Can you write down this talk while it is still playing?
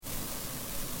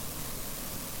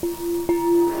You're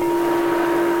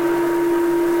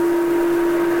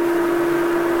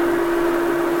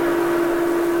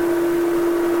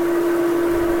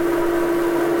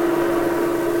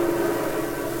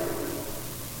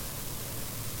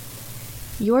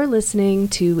listening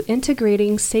to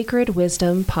Integrating Sacred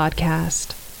Wisdom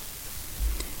podcast.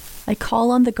 I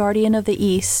call on the guardian of the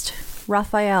East,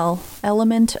 Raphael,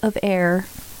 element of air,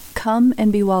 come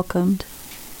and be welcomed.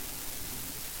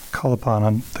 Call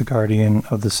upon the guardian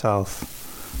of the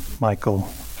South, Michael,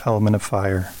 element of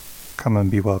fire, come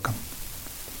and be welcome.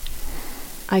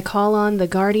 I call on the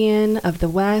guardian of the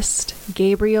West,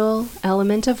 Gabriel,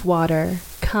 element of water,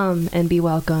 come and be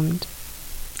welcomed.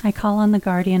 I call on the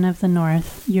guardian of the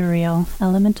North, Uriel,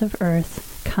 element of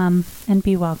earth, come and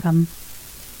be welcome.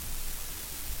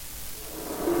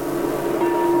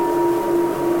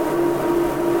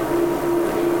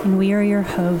 And we are your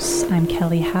hosts. I'm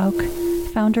Kelly Hauk,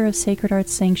 founder of Sacred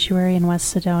Arts Sanctuary in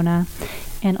West Sedona,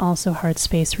 and also Heart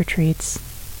Space Retreats.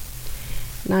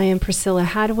 And I am Priscilla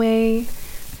Hadway,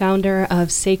 founder of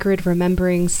Sacred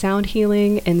Remembering Sound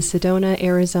Healing in Sedona,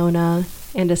 Arizona,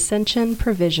 and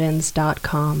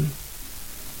AscensionProvisions.com.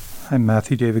 I'm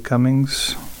Matthew David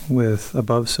Cummings with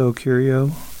Above So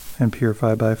Curio and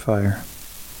Purify by Fire.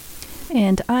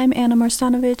 And I'm Anna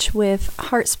Marstanovich with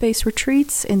Heart Space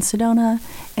Retreats in Sedona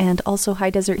and also High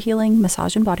Desert Healing,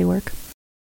 Massage and Bodywork.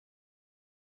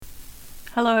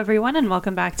 Hello everyone, and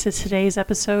welcome back to today's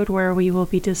episode where we will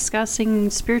be discussing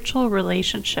spiritual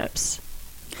relationships.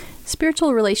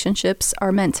 Spiritual relationships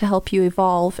are meant to help you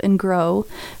evolve and grow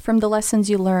from the lessons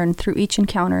you learn through each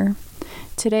encounter.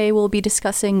 Today we'll be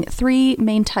discussing 3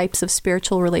 main types of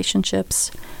spiritual relationships: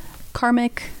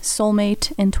 karmic,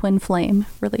 soulmate, and twin flame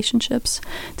relationships.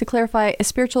 To clarify, a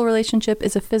spiritual relationship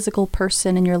is a physical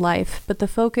person in your life, but the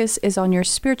focus is on your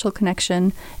spiritual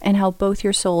connection and how both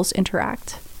your souls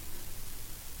interact.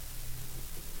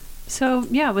 So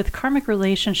yeah, with karmic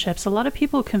relationships, a lot of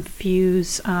people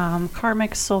confuse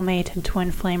karmic, soulmate, and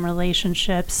twin flame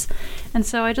relationships. And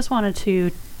so I just wanted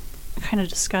to kind of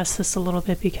discuss this a little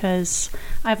bit because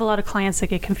I have a lot of clients that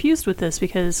get confused with this,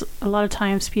 because a lot of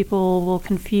times people will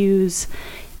confuse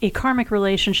a karmic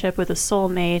relationship with a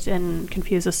soulmate and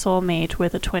confuse a soulmate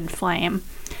with a twin flame.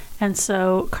 And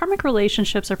so karmic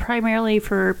relationships are primarily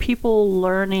for people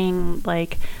learning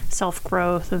like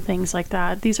self-growth and things like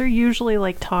that. These are usually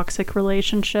like toxic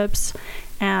relationships,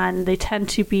 and they tend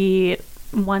to be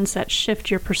ones that shift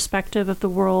your perspective of the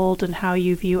world and how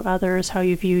you view others, how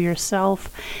you view yourself.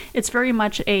 It's very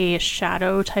much a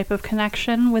shadow type of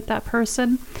connection with that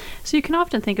person. So you can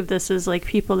often think of this as like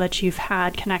people that you've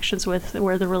had connections with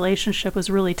where the relationship was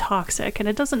really toxic, and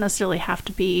it doesn't necessarily have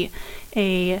to be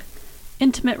a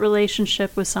intimate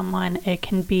relationship with someone. It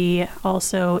can be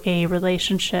also a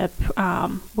relationship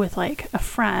with like a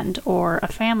friend or a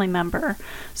family member.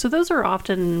 So those are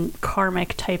often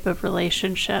karmic type of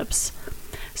relationships.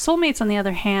 Soulmates, on the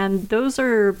other hand, those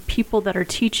are people that are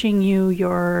teaching you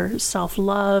your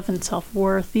self-love and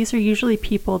self-worth. These are usually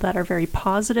people that are very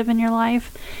positive in your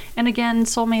life. And again,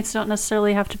 soulmates don't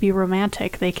necessarily have to be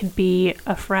romantic. They could be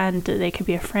a friend, they could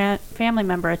be a family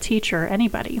member, a teacher,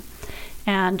 anybody.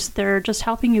 And they're just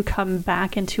helping you come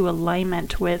back into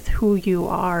alignment with who you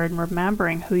are and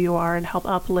remembering who you are and help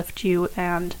uplift you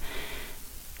and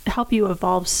help you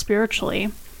evolve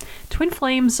spiritually. Twin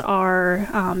flames are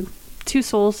 2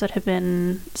 souls that have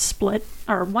been split,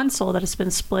 or 1 soul that has been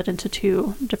split into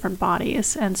 2 different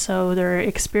bodies. And so they're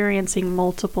experiencing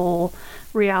multiple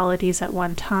realities at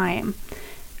one time.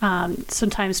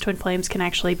 Sometimes twin flames can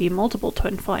actually be multiple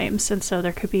twin flames, and so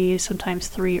there could be sometimes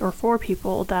 3 or 4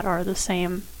 people that are the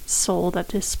same soul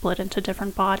that is split into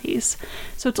different bodies.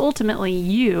 So it's ultimately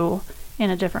you in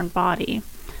a different body,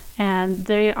 and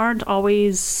they aren't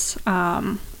always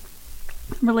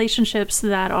relationships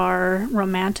that are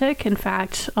romantic. In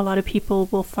fact, a lot of people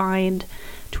will find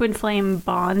twin flame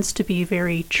bonds to be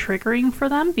very triggering for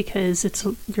them because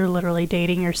you're literally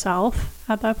dating yourself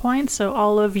at that point. So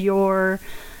all of your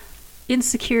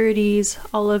insecurities,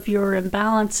 all of your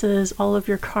imbalances, all of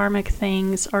your karmic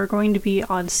things are going to be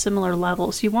on similar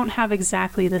levels. You won't have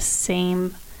exactly the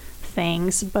same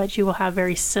things, but you will have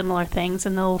very similar things,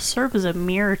 and they'll serve as a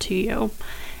mirror to you.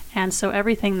 And so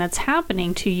everything that's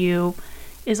happening to you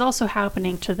is also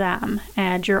happening to them,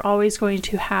 and you're always going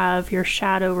to have your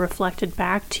shadow reflected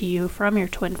back to you from your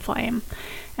twin flame.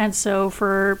 And so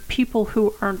for people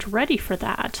who aren't ready for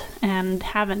that and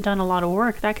haven't done a lot of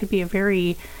work, that could be a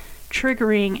very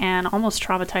triggering and almost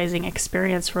traumatizing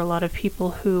experience for a lot of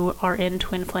people who are in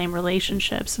twin flame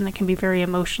relationships, and it can be very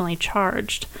emotionally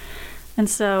charged. And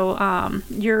so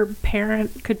your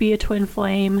parent could be a twin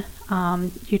flame.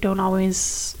 You don't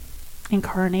always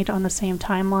incarnate on the same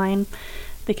timeline.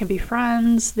 They can be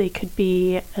friends, they could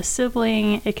be a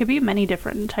sibling, it could be many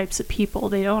different types of people.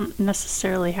 They don't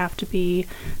necessarily have to be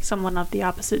someone of the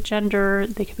opposite gender,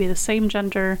 they could be the same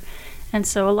gender. And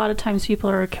so a lot of times people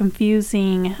are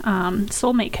confusing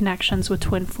soulmate connections with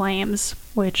twin flames,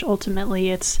 which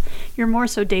ultimately you're more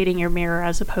so dating your mirror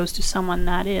as opposed to someone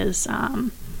that is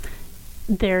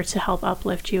there to help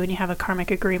uplift you, and you have a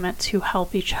karmic agreement to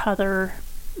help each other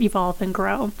evolve and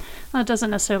grow. That doesn't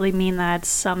necessarily mean that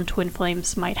some twin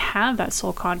flames might have that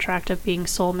soul contract of being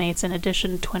soulmates in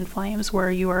addition to twin flames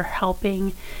where you are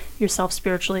helping yourself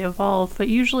spiritually evolve, but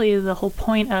usually the whole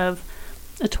point of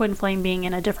a twin flame being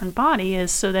in a different body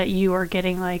is so that you are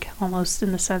getting, like, almost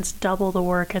in the sense double the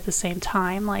work at the same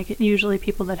time. Like, usually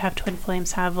people that have twin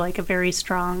flames have like a very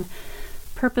strong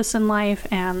purpose in life,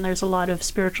 and there's a lot of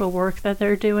spiritual work that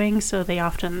they're doing, so they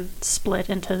often split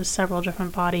into several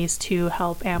different bodies to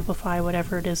help amplify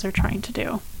whatever it is they're trying to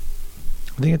do.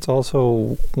 I think it's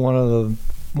also one of the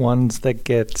ones that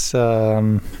gets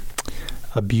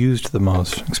abused the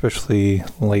most, especially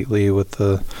lately with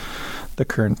the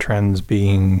current trends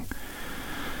being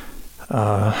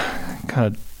kind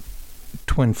of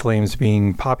twin flames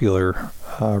being popular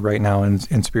right now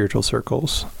in spiritual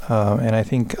circles, and I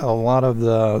think a lot of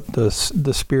the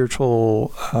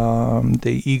spiritual,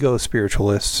 the ego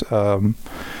spiritualists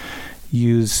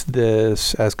use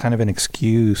this as kind of an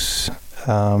excuse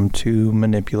to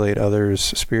manipulate others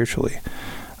spiritually.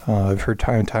 I've heard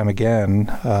time and time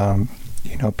again,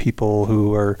 people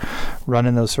who are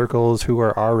running those circles who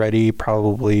are already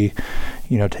probably,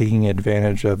 taking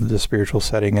advantage of the spiritual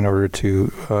setting in order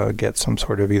to get some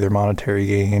sort of either monetary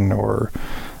gain or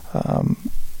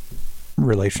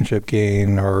relationship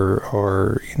gain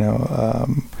or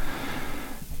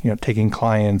taking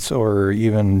clients or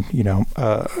even,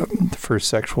 for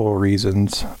sexual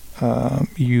reasons,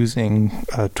 using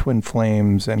twin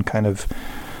flames and kind of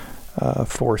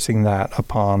forcing that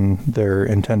upon their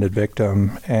intended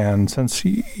victim. And since,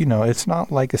 it's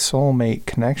not like a soulmate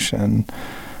connection,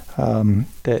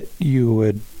 that you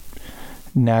would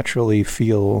naturally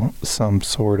feel some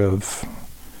sort of,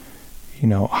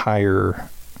 higher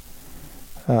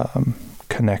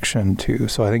connection to.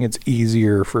 So I think it's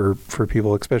easier for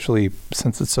people, especially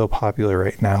since it's so popular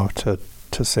right now, to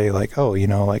say like, we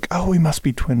must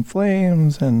be twin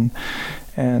flames, and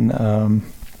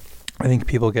I think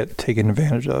people get taken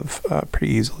advantage of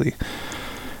pretty easily,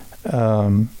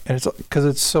 and it's because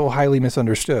it's so highly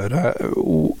misunderstood.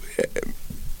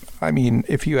 I mean,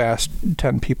 if you asked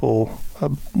 10 people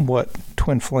what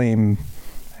twin flame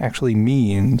actually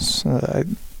means,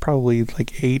 probably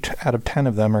like 8 out of 10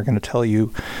 of them are going to tell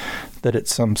you that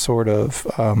it's some sort of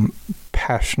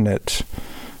passionate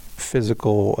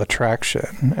physical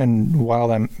attraction. And while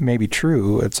that may be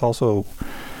true, it's also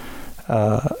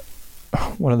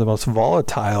one of the most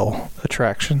volatile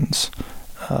attractions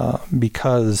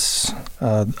because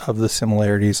of the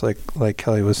similarities, like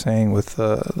Kelly was saying, with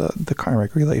the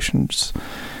karmic relations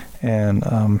and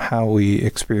how we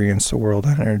experience the world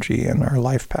energy and our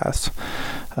life paths.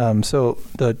 So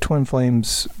the twin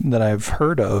flames that I've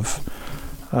heard of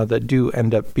that do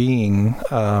end up being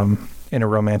in a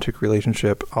romantic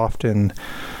relationship often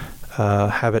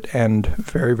have it end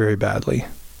very, very badly.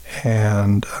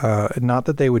 And not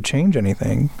that they would change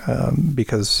anything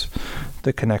because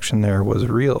the connection there was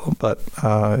real, but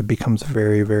it becomes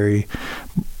very, very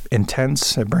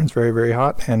intense. It burns very, very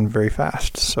hot and very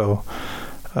fast. So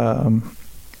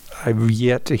I've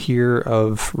yet to hear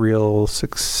of real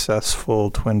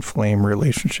successful twin flame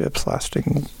relationships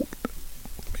lasting,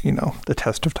 the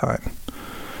test of time.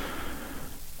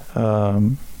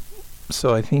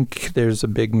 So I think there's a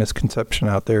big misconception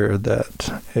out there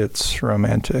that it's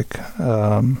romantic.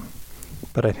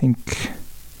 But I think,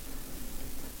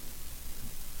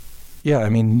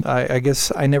 I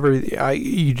guess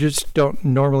you just don't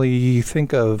normally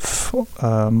think of,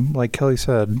 like Kelly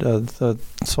said, the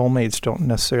soulmates don't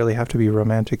necessarily have to be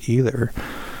romantic either.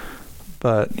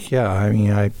 But yeah,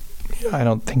 I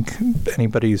don't think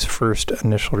anybody's first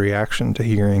initial reaction to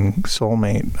hearing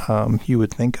soulmate, you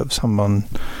would think of someone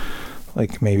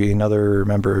like maybe another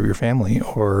member of your family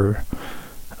or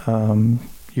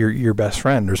your best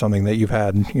friend or something that you've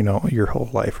had, your whole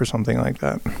life or something like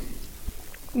that.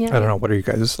 Yeah. I don't know. What are you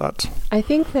guys' thoughts? I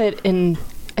think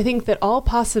that all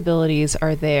possibilities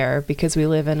are there because we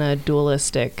live in a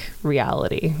dualistic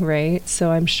reality, right?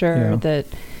 So I'm sure that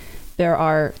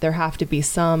there have to be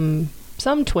some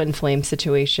twin flame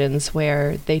situations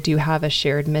where they do have a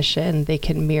shared mission. They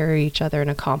can mirror each other in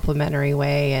a complementary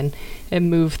way and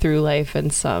move through life in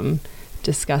some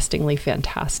disgustingly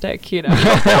fantastic, you know.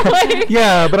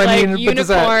 Yeah, but I mean,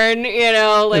 unicorn, you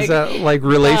know, like, is that like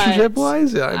relationship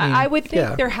wise? I would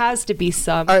think there has to be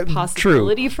some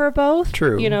possibility for both.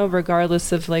 True. You know,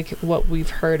 regardless of like what we've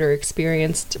heard or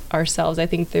experienced ourselves, I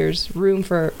think there's room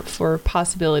for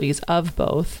possibilities of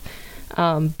both.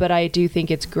 But I do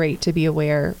think it's great to be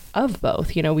aware of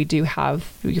both. You know, we do have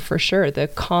for sure the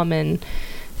common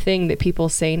thing that people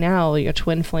say now, you know,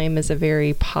 twin flame is a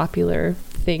very popular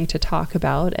thing to talk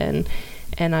about, and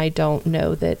I don't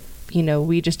know that, you know,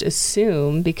 we just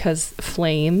assume because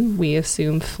we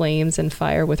assume flames and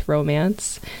fire with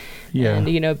romance, and,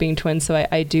 you know, being twins. So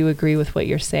I do agree with what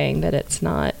you're saying, that it's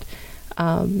not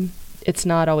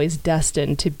always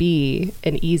destined to be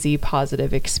an easy,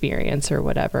 positive experience or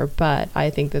whatever, but I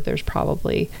think that there's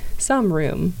probably some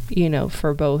room, you know,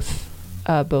 for both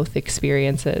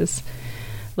experiences.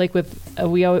 Like with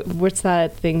what's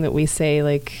that thing that we say,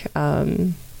 like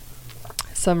some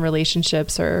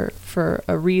relationships are for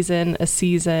a reason, a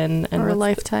season, and or a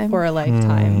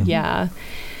lifetime. Yeah.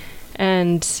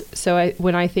 And so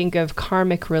when I think of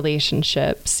karmic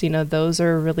relationships, you know, those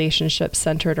are relationships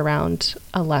centered around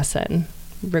a lesson,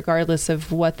 regardless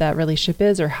of what that relationship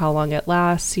is or how long it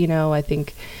lasts. You know, I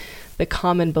think the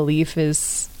common belief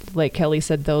is, like Kelly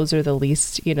said, those are the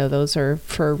least, you know, those are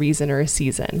for a reason or a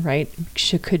season, right?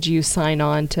 Could you sign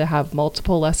on to have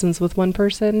multiple lessons with one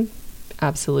person?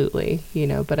 Absolutely, you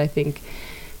know, but I think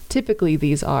typically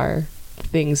these are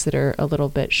things that are a little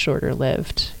bit shorter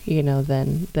lived, you know,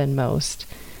 than most.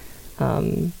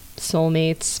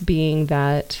 Soulmates being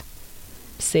that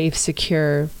safe,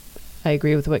 secure, I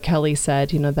agree with what Kelly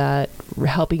said, you know, that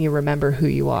helping you remember who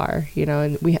you are, you know,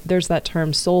 and there's that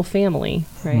term soul family,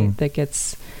 right? That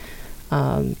gets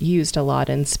used a lot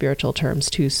in spiritual terms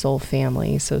too, soul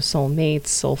family. So soulmates,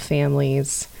 soul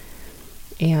families.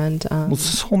 And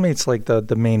soulmate's like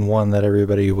the main one that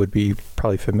everybody would be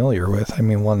probably familiar with. I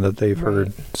mean, one that they've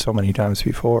heard so many times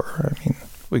before. I mean,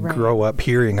 we grow up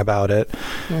hearing about it,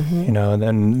 you know,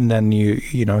 and then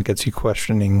you know, it gets you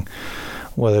questioning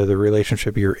whether the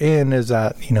relationship you're in is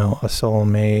that, you know, a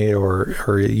soulmate,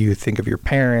 or you think of your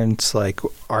parents, like,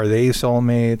 are they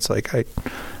soulmates? Like, I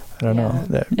don't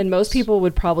know. And most people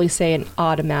would probably say an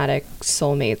automatic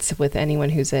soulmates with anyone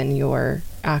who's in your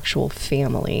actual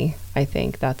family. I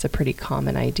think that's a pretty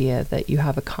common idea, that you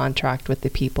have a contract with the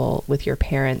people, with your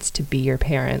parents, to be your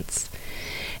parents.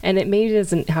 And it maybe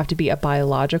doesn't have to be a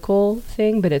biological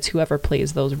thing, but it's whoever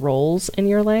plays those roles in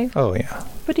your life. Oh, yeah.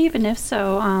 But even if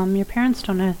so, your parents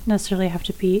don't necessarily have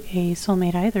to be a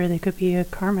soulmate either. They could be a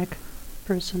karmic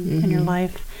person in your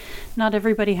life. Not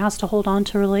everybody has to hold on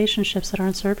to relationships that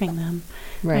aren't serving them.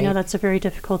 Right. I know that's a very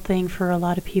difficult thing for a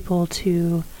lot of people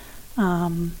to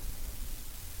kind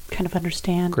of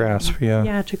understand. Grasp,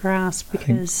 yeah, to grasp,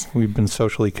 because we've been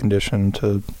socially conditioned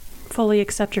to fully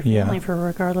accept your family for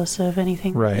regardless of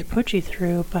anything they put you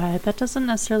through, but that doesn't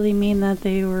necessarily mean that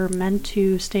they were meant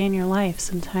to stay in your life.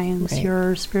 Sometimes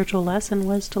your spiritual lesson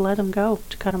was to let them go,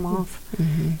 to cut them off,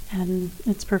 and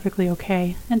it's perfectly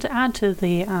okay. And to add to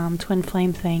the twin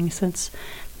flame thing, since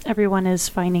everyone is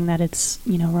finding that it's,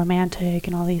 you know, romantic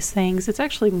and all these things, it's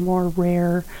actually more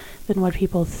rare than what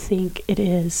people think it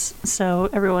is. So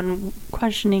everyone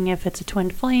questioning if it's a twin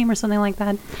flame or something like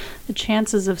that, the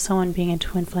chances of someone being a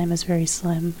twin flame is very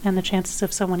slim, and the chances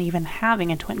of someone even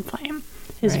having a twin flame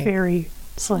is very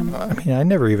slim. I mean, I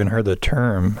never even heard the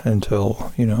term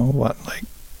until, you know, like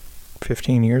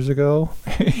 15 years ago.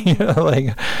 You know,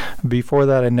 like before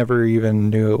that I never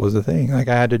even knew it was a thing. Like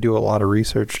I had to do a lot of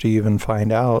research to even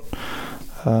find out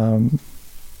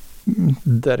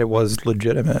that it was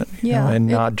legitimate, you know, and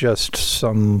not just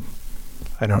some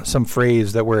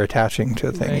phrase that we're attaching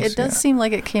to things. It does seem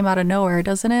like it came out of nowhere,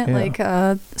 doesn't it? Like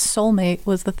soulmate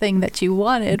was the thing that you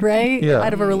wanted, right?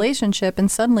 Out of a relationship, and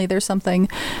suddenly there's something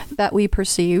that we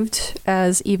perceived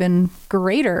as even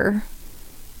greater,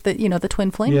 that, you know, the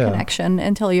twin flame connection,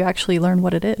 until you actually learn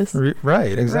what it is.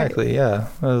 Right, exactly. Yeah,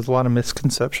 there's a lot of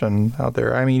misconception out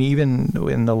there. I mean, even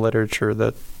in the literature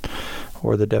that,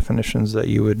 or the definitions that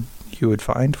you would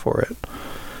find for it,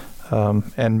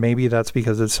 and maybe that's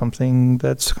because it's something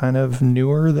that's kind of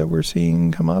newer that we're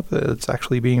seeing come up. It's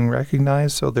actually being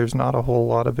recognized. So there's not a whole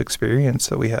lot of experience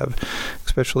that we have,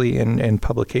 especially in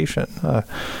publication. I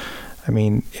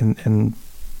mean, in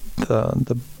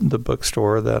the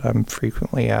bookstore that I'm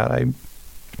frequently at,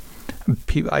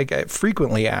 I get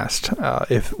frequently asked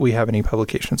if we have any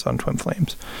publications on twin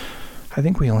flames. I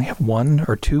think we only have one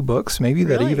or two books maybe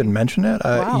that even mention it.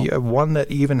 One that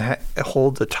even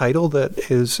holds a title that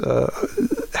is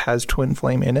has twin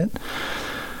flame in it.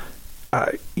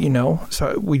 You know,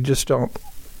 so we just don't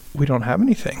we don't have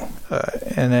anything,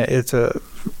 and it's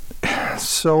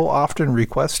so often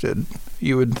requested.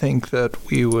 You would think that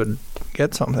we would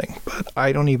get something, but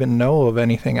I don't even know of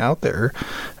anything out there.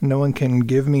 No one can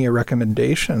give me a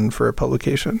recommendation for a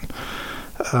publication.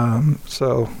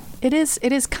 So it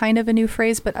is kind of a new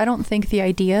phrase, but I don't think the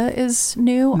idea is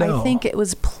new. No. I think it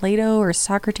was Plato or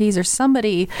Socrates or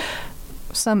somebody,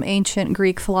 some ancient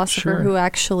Greek philosopher Sure. who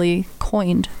actually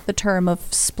coined the term of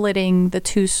splitting the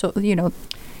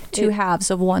two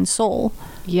halves of one soul.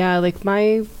 Yeah, like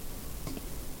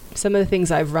some of the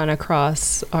things I've run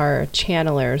across are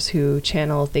channelers who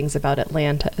channel things about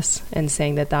Atlantis and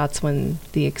saying that that's when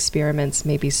the experiments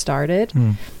maybe started,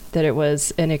 that it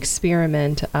was an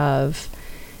experiment of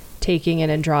taking an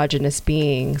androgynous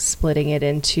being, splitting it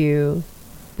into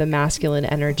the masculine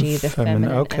energy, the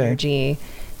feminine energy,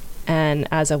 and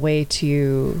as a way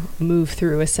to move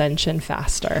through ascension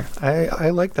faster. I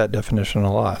like that definition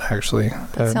a lot, actually.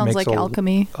 That sounds like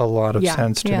alchemy. A lot of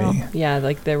sense to me. Yeah,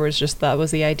 like that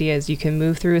was the idea is you can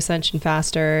move through ascension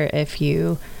faster if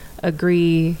you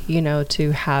agree,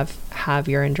 to have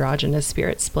your androgynous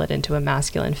spirit split into a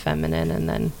masculine, feminine, and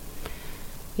then,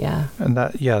 And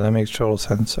that makes total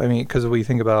sense. I mean, because we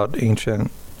think about ancient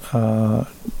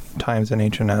times and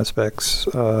ancient aspects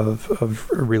of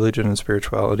religion and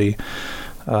spirituality,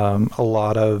 a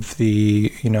lot of the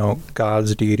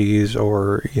gods, deities,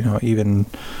 or even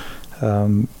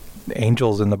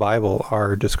angels in the Bible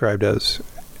are described as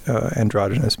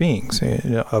androgynous beings,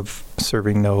 of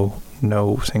serving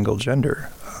no single gender.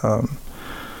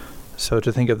 So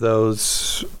to think of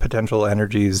those potential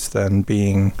energies then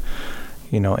being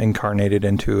incarnated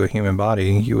into a human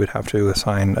body, you would have to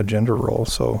assign a gender role.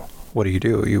 So what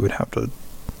do? You would have to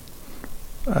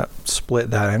split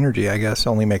that energy, I guess.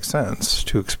 Only makes sense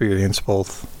to experience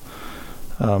both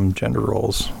gender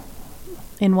roles.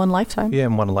 In one lifetime? Yeah,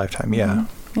 in one lifetime, yeah.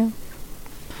 Mm-hmm.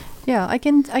 Yeah, I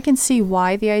can see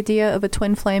why the idea of a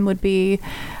twin flame would be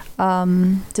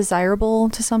desirable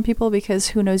to some people, because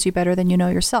who knows you better than you know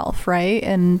yourself, right?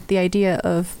 And the idea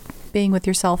of being with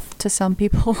yourself to some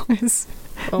people is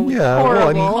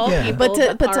horrible. But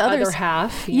to others, other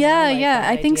half.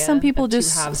 I think some people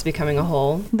just two halves becoming a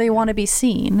whole. They want to be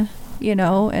seen,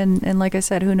 and like I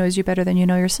said, who knows you better than you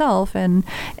know yourself, and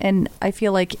I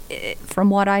feel like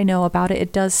from what I know about it,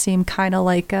 it does seem kind of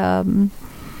like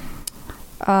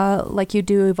you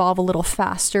do evolve a little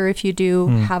faster if you do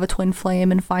have a twin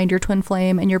flame and find your twin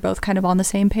flame and you're both kind of on the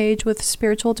same page with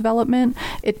spiritual development.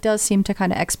 It does seem to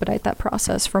kind of expedite that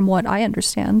process from what I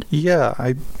understand. Yeah,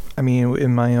 I mean,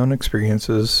 in my own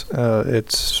experiences,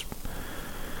 it's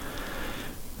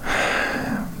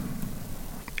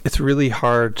really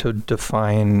hard to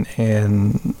define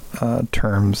in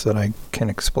terms that I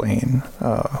can explain,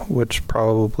 which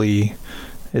probably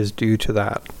is due to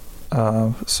that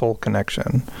soul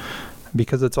connection,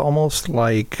 because it's almost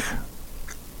like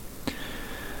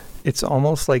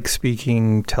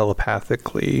speaking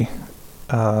telepathically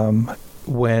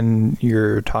when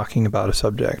you're talking about a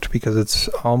subject, because it's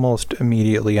almost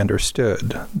immediately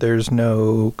understood. There's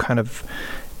no kind of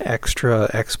extra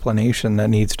explanation that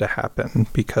needs to happen,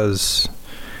 because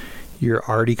you're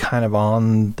already kind of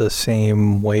on the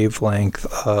same wavelength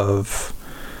of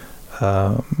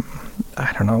I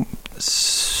don't know,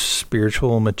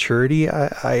 spiritual maturity,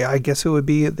 I guess it would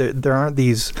be. There aren't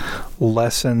these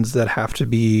lessons that have to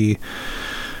be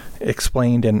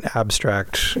explained in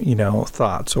abstract,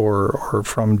 thoughts or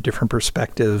from different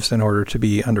perspectives in order to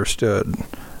be understood.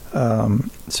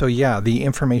 So yeah, the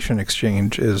information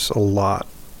exchange is a lot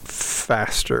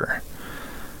faster.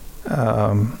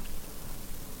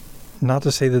 Not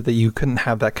to say that you couldn't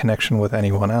have that connection with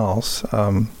anyone else.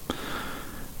 I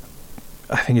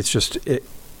think it's just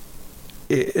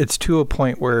it's to a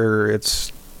point where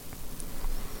it's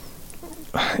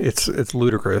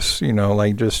ludicrous,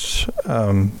 like just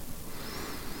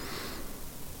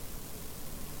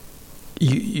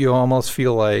you almost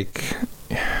feel like,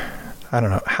 I don't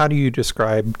know, how do you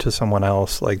describe to someone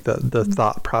else like the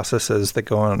thought processes that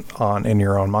go on in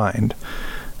your own mind,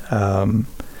 and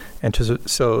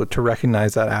to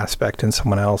recognize that aspect in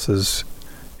someone else is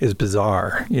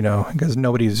bizarre, because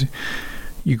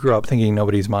you grew up thinking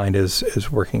nobody's mind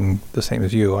is working the same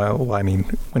as you. I mean,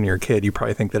 when you're a kid, you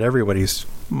probably think that everybody's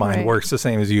mind works the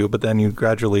same as you, but then you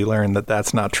gradually learn that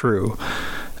that's not true.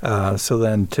 So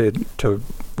then to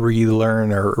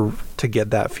relearn or to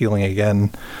get that feeling again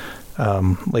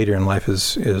later in life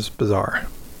is bizarre.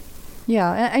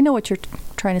 Yeah, I know what you're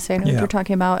trying to say. I know what you're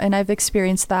talking about, and I've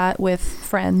experienced that with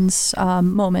friends,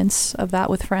 moments of that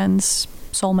with friends,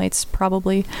 soulmates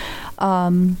probably.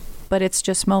 But it's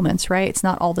just moments, right? It's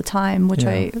not all the time, which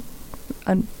I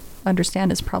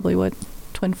understand is probably what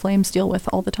twin flames deal with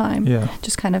all the time. Yeah.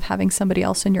 Just kind of having somebody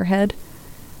else in your head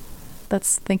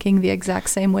that's thinking the exact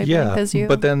same wavelength as you.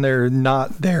 But then they're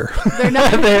not there. They're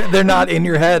not. they're not in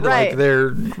your head. Right. Like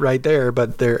they're right there,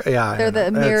 but they're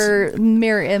the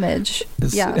mirror image.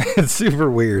 Yeah. It's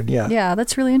super weird. Yeah. Yeah,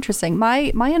 that's really interesting.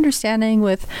 My understanding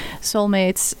with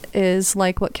soulmates is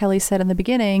like what Kelly said in the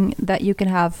beginning, that you can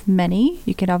have many,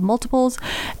 you can have multiples,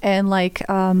 and like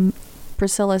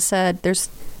Priscilla said, there's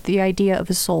the idea of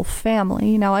a soul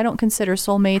family. Now, I don't consider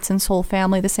soulmates and soul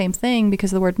family the same thing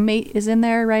because the word mate is in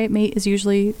there, right? Mate is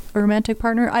usually a romantic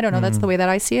partner. I don't know. That's the way that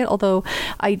I see it. Although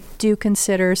I do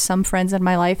consider some friends in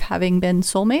my life having been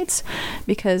soulmates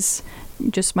because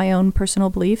just my own personal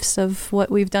beliefs of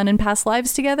what we've done in past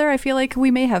lives together. I feel like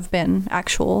we may have been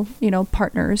actual,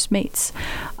 partners, mates.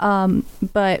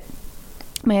 But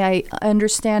my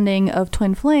understanding of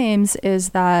twin flames is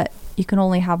that you can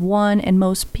only have one, and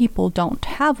most people don't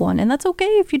have one. And that's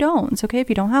okay if you don't. It's okay if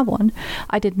you don't have one.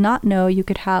 I did not know you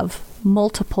could have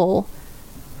multiple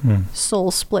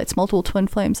soul splits, multiple twin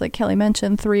flames, like Kelly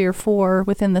mentioned, 3 or 4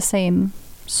 within the same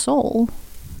soul.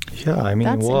 Yeah, I mean,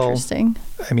 that's interesting.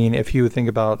 I mean, if you think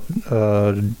about,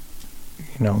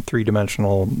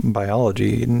 3-dimensional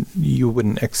biology, you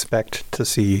wouldn't expect to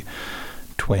see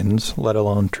twins, let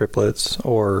alone triplets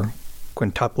or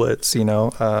quintuplets,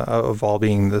 of all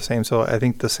being the same. So I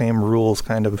think the same rules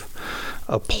kind of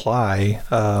apply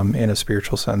in a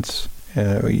spiritual sense,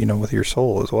 with your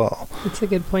soul as well. It's a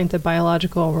good point. The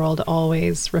biological world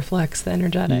always reflects the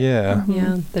energetic. Yeah. Mm-hmm.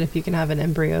 Yeah. That if you can have an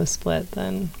embryo split,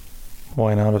 then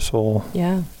why not a soul?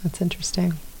 Yeah, that's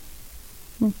interesting.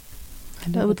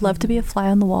 I would love to be a fly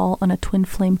on the wall on a twin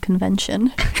flame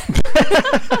convention.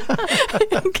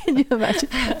 Can you imagine?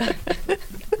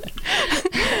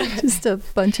 Just a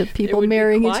bunch of people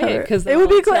marrying each other. It would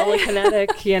be telekinetic,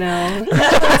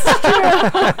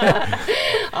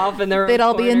 Off in their own They'd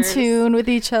all corners. be in tune with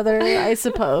each other, I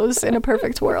suppose, in a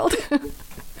perfect world.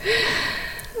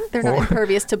 They're not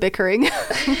impervious to bickering.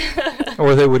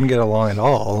 Or they wouldn't get along at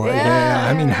all. Yeah.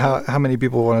 I mean, how many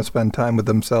people want to spend time with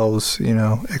themselves,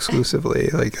 exclusively?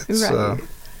 Like it's right.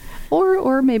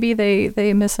 Or maybe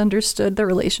they misunderstood the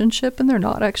relationship and they're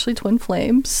not actually twin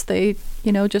flames. They,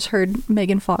 just heard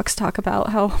Megan Fox talk about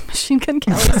how Machine Gun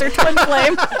Kelly is their twin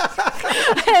flame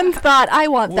and thought, I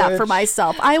want that for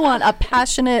myself. I want a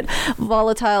passionate,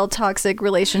 volatile, toxic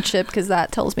relationship because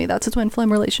that tells me that's a twin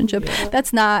flame relationship. Yeah.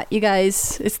 That's not, you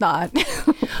guys. It's not.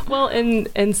 Well,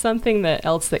 and something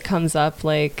else that comes up,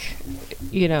 like,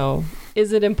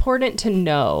 is it important to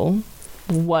know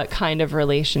what kind of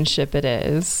relationship it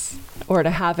is, or to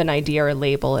have an idea or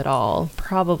label at all?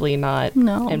 Probably not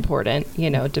important,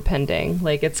 depending.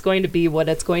 Like, it's going to be what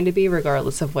it's going to be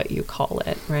regardless of what you call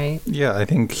it, right? Yeah, I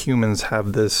think humans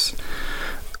have this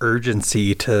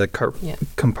urgency to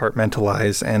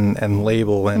compartmentalize and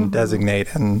label and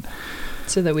designate, and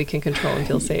so that we can control and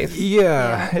feel safe.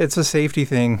 Yeah, it's a safety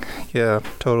thing. Yeah,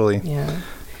 totally. Yeah.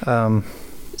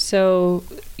 So,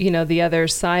 the other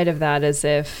side of that is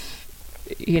if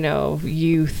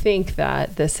you think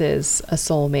that this is a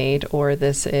soulmate or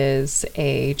this is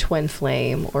a twin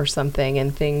flame or something,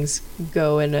 and things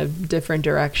go in a different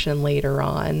direction later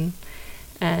on,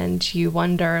 and you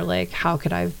wonder, like, how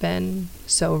could I have been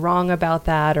so wrong about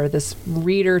that? Or this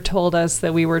reader told us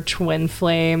that we were twin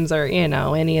flames, or,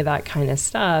 any of that kind of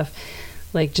stuff.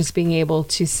 Like, just being able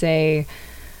to say,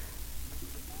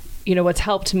 what's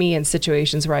helped me in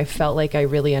situations where I felt like I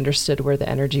really understood where the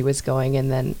energy was going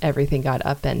and then everything got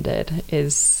upended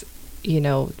is,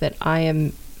 that I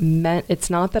am meant, it's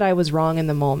not that I was wrong in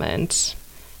the moment.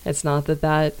 It's not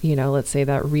that, let's say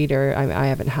that reader, I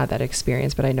haven't had that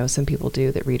experience, but I know some people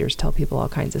do, that readers tell people all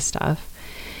kinds of stuff.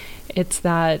 It's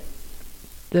that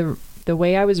the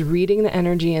way I was reading the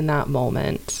energy in that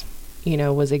moment,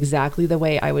 was exactly the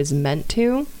way I was meant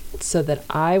to, so that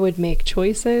I would make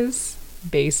choices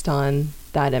based on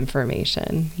that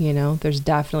information. There's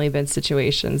definitely been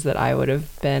situations that I would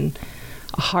have been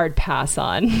a hard pass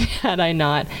on had I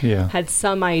not had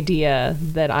some idea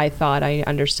that I thought I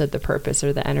understood the purpose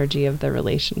or the energy of the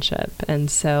relationship. And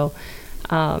so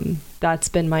that's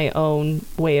been my own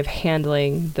way of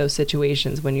handling those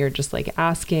situations, when you're just like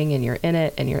asking and you're in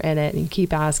it and you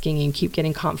keep asking and you keep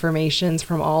getting confirmations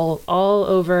from all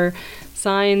over,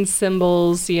 signs,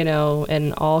 symbols,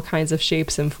 in all kinds of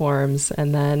shapes and forms.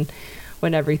 And then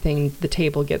when the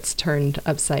table gets turned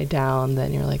upside down,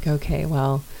 then you're like, okay,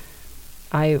 well,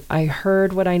 I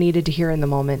heard what I needed to hear in the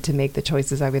moment to make the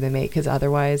choices I was going to make, because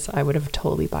otherwise I would have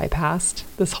totally bypassed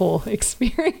this whole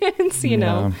experience,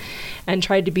 and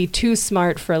tried to be too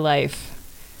smart for life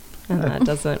And that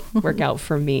doesn't work out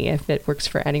for me. If it works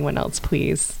for anyone else,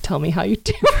 please tell me how you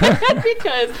do it,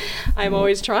 because I'm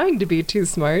always trying to be too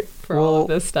smart for all of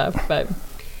this stuff. But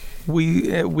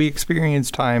we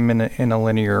experience time in a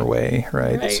linear way,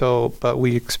 right? So, but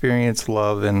we experience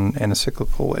love in a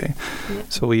cyclical way. Yeah.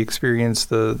 So we experience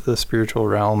the spiritual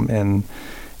realm in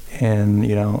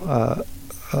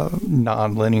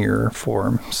non-linear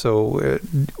form. So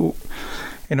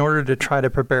in order to try to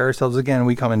prepare ourselves again,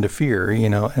 we come into fear,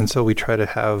 and so we try to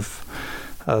have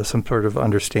some sort of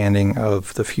understanding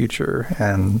of the future.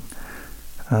 And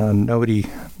nobody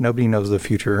knows the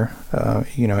future.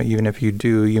 Even if you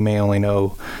do, you may only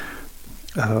know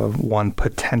one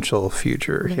potential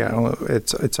future.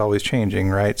 Mm-hmm. It's always changing,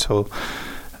 right? So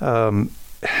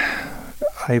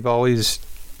I've always,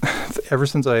 ever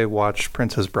since I watched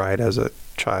Princess Bride as a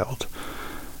child,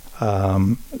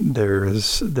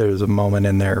 there's a moment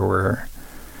in there where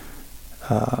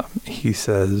he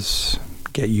says,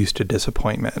 "Get used to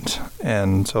disappointment,"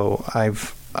 and so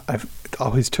I've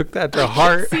always took that to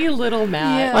heart. See, little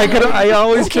Matt. Yeah. I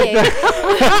always took that.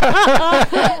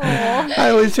 I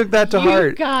always took that to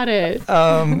heart. You got it.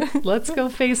 Let's go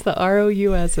face the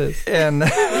ROUSs.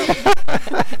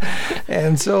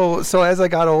 And so as I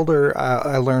got older,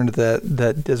 I learned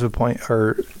that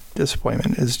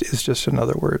disappointment is just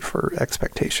another word for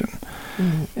expectation.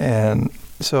 Mm-hmm. And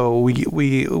so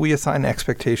we assign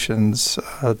expectations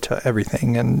to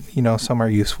everything, and some are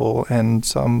useful and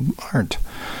some aren't.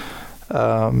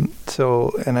 And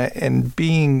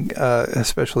being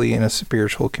especially in a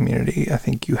spiritual community, I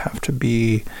think you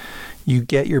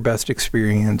get your best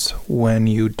experience when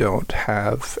you don't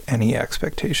have any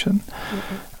expectation.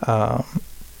 Mm-hmm.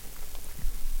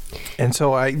 And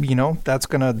so that's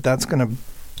gonna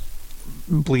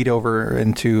bleed over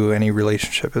into any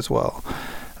relationship as well.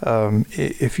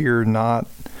 If you're not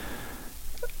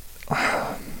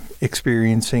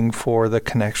experiencing for the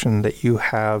connection that you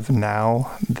have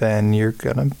now, then you're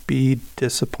going to be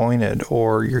disappointed,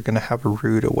 or you're going to have a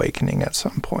rude awakening at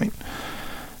some point.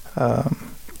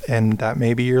 And that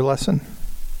may be your lesson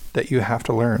that you have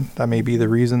to learn. That may be the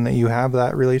reason that you have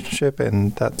that relationship,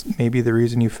 and that's maybe the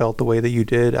reason you felt the way that you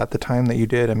did at the time that you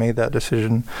did and made that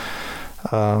decision.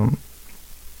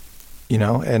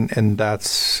 And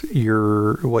that's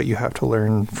what you have to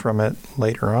learn from it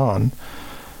later on.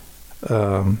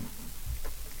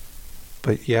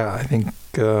 But yeah, I think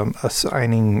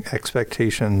assigning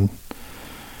expectation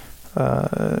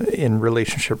in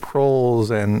relationship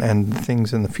roles and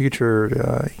things in the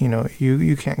future,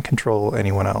 you can't control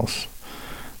anyone else.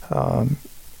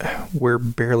 We're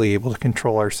barely able to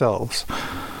control ourselves.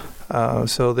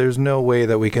 So there's no way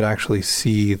that we could actually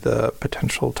see the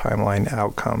potential timeline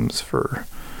outcomes for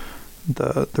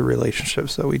the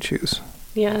relationships that we choose.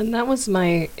 Yeah, and that was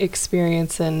my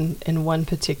experience in one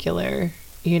particular,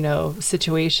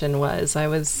 situation. I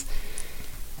was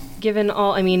given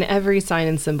every sign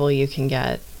and symbol you can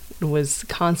get was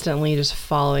constantly just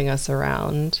following us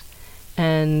around.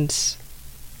 And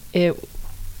it,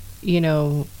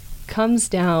 comes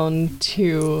down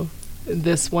to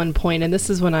this one point, and this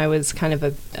is when I was kind of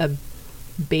a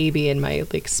baby in my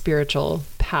spiritual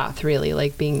path, really,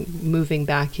 moving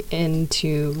back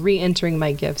into re-entering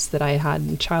my gifts that I had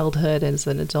in childhood as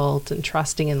an adult, and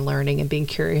trusting and learning and being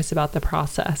curious about the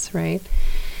process, right?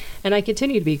 And I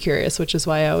continue to be curious, which is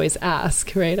why I always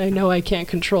ask, right? I know I can't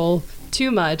control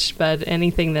too much, but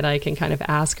anything that I can kind of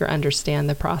ask or understand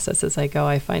the process as I go,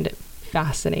 I find it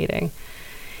fascinating.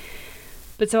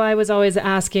 But so I was always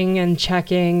asking and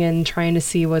checking and trying to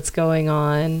see what's going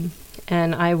on.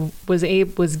 And I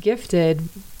was gifted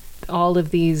all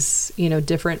of these,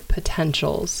 different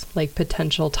potentials, like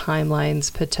potential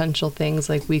timelines, potential things.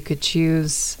 Like we could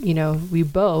choose, we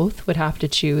both would have to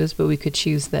choose, but we could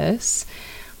choose this.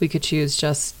 We could choose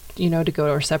just, to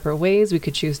go our separate ways. We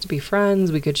could choose to be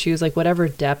friends. We could choose whatever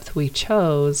depth we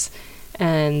chose.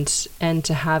 And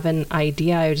to have an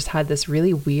idea, I just had this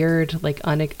really weird,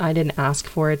 I didn't ask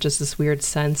for it, just this weird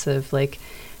sense of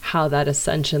how that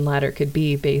ascension ladder could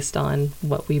be based on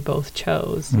what we both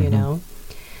chose, mm-hmm.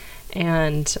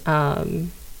 And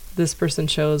this person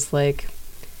chose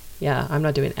I'm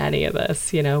not doing any of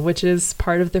this, which is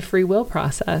part of the free will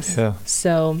process. Yeah.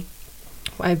 So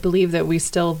I believe that we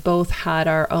still both had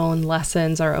our own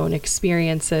lessons, our own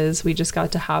experiences. We just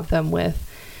got to have them with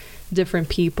different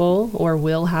people, or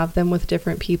will have them with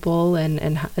different people, and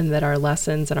that our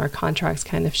lessons and our contracts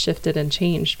kind of shifted and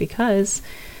changed, because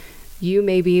you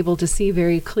may be able to see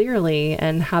very clearly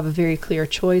and have a very clear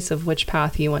choice of which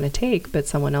path you want to take, but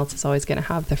someone else is always going to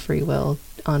have the free will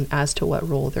as to what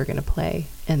role they're going to play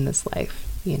in this life,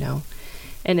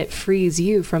 and it frees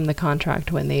you from the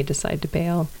contract when they decide to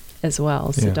bail. as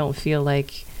well. So don't feel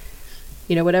like,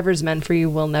 whatever's meant for you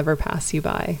will never pass you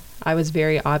by. I was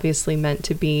very obviously meant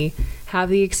to have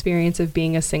the experience of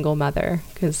being a single mother,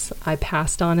 because I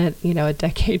passed on it, a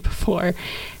decade before,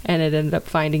 and it ended up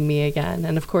finding me again.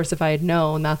 And of course, if I had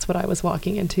known that's what I was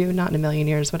walking into, not in a million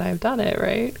years would I have done it,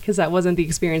 right? Because that wasn't the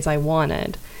experience I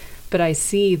wanted. But I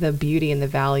see the beauty and the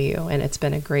value, and it's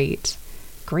been a great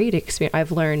experience.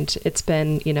 I've learned it's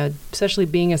been, especially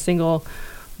being a single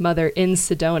mother in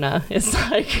Sedona is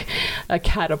like a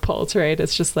catapult, right?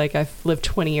 It's just like I've lived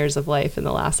 20 years of life in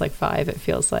the last 5, it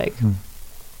feels like.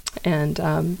 And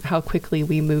how quickly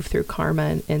we move through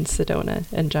karma in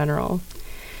Sedona in general.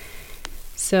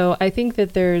 So I think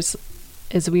that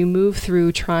as we move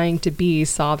through trying to be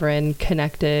sovereign,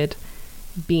 connected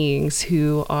beings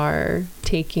who are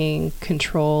taking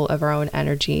control of our own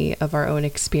energy, of our own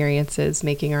experiences,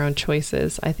 making our own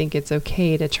choices, I think it's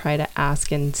okay to try to ask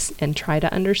and try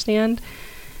to understand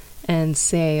and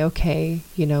say, okay,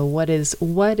 what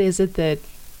is it that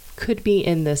could be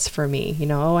in this for me?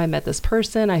 I met this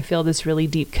person, I feel this really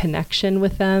deep connection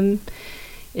with them.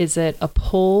 Is it a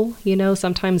pull?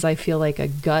 Sometimes I feel like a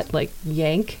gut,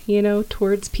 yank,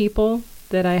 towards people,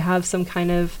 that I have some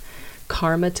kind of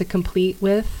karma to complete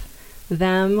with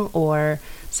them. Or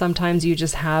sometimes you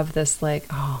just have this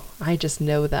I just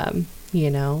know them,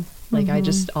 I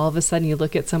just, all of a sudden you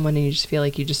look at someone and you just feel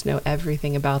like you just know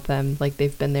everything about them, like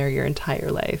they've been there your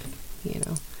entire life,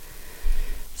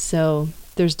 So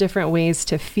there's different ways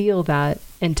to feel that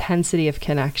intensity of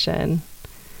connection.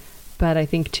 But I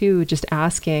think too, just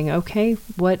asking, okay,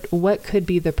 what could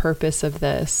be the purpose of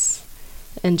this?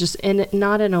 And just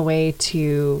not in a way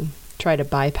to try to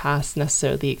bypass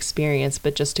necessarily the experience,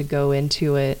 but just to go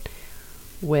into it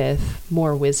with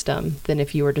more wisdom than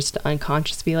if you were just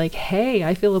unconscious, be like, hey,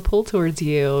 I feel a pull towards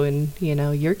you, and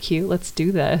you're cute, let's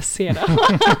do this,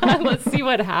 let's see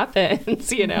what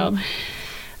happens,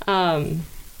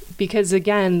 because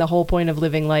again, the whole point of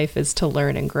living life is to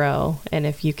learn and grow. And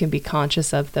if you can be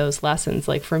conscious of those lessons,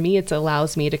 for me, it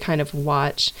allows me to kind of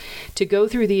to go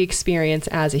through the experience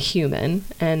as a human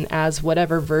and as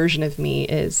whatever version of me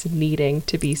is needing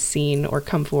to be seen or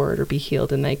come forward or be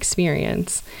healed in the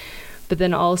experience. But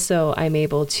then also I'm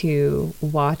able to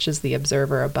watch as the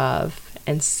observer above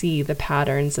and see the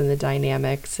patterns and the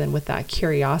dynamics, and with that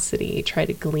curiosity, try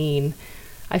to glean.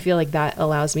 I feel like that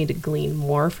allows me to glean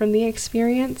more from the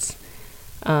experience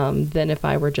than if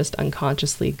I were just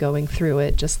unconsciously going through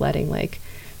it, just letting my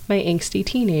angsty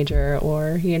teenager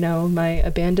or, my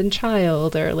abandoned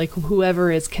child or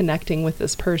whoever is connecting with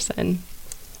this person,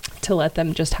 to let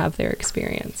them just have their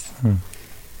experience.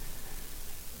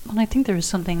 Well, I think there was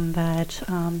something that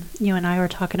you and I were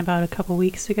talking about a couple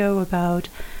weeks ago about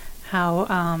how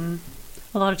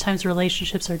a lot of times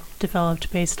relationships are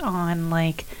developed based on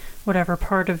whatever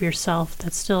part of yourself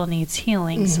that still needs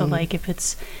healing. So if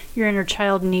it's your inner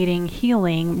child needing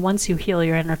healing, once you heal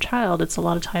your inner child, it's a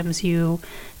lot of times you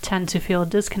tend to feel a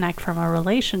disconnect from a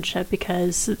relationship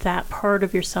because that part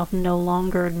of yourself no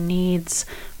longer needs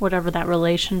whatever that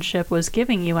relationship was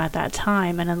giving you at that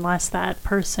time. And unless that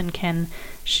person can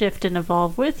shift and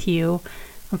evolve with you,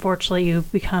 unfortunately, you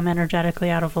become energetically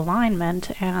out of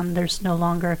alignment, and there's no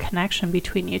longer a connection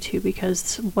between you two,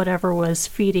 because whatever was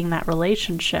feeding that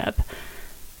relationship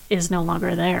is no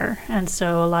longer there. And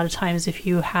so a lot of times if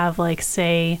you have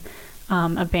say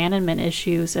abandonment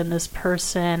issues, and this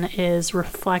person is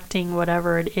reflecting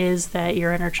whatever it is that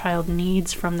your inner child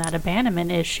needs from that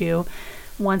abandonment issue,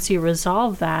 once you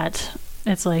resolve that,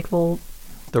 it's well,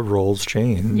 the roles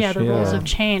change. Yeah, the roles have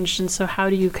changed. And so how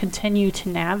do you continue to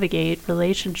navigate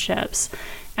relationships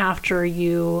after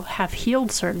you have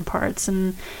healed certain parts?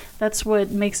 And that's what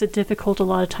makes it difficult a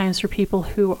lot of times for people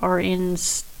who are in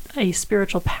a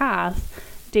spiritual path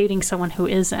dating someone who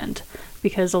isn't.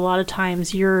 Because a lot of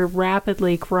times you're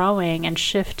rapidly growing and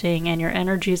shifting, and your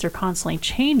energies are constantly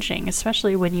changing,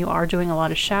 especially when you are doing a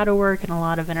lot of shadow work and a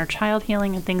lot of inner child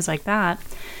healing and things like that.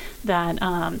 That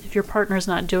if your partner's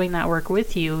not doing that work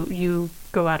with you, you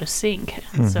go out of sync.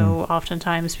 And so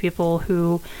oftentimes people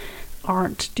who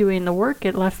aren't doing the work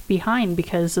get left behind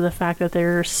because of the fact that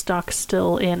they're stuck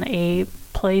still in a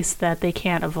place that they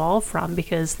can't evolve from,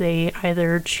 because they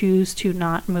either choose to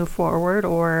not move forward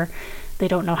or they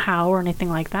don't know how or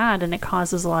anything like that, and it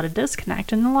causes a lot of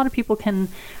disconnect. And a lot of people can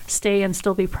stay and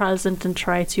still be present and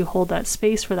try to hold that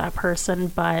space for that person,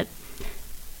 but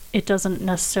it doesn't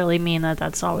necessarily mean that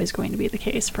that's always going to be the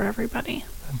case for everybody.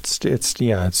 It's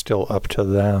still up to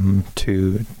them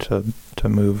to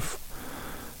move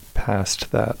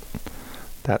past that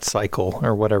cycle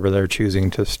or whatever they're choosing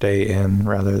to stay in,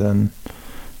 rather than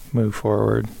move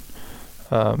forward.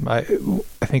 I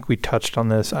think we touched on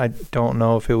this. I don't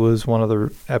know if it was one of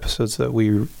the episodes that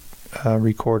we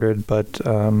recorded, but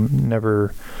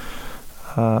never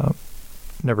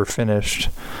finished,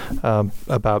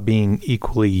 about being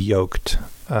equally yoked,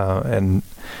 and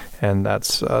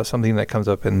that's something that comes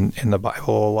up in the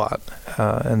Bible a lot,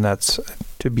 and that's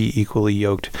to be equally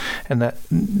yoked, and that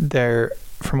they're,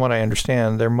 from what I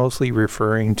understand, they're mostly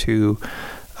referring to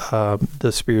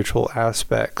the spiritual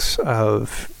aspects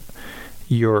of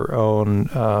your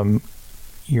own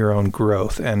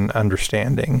growth and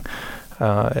understanding,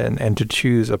 and to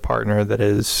choose a partner that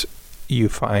is, you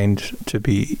find to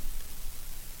be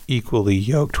equally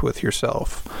yoked with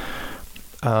yourself.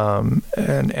 And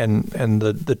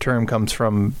the term comes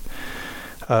from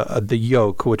the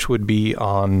yolk, which would be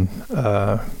on,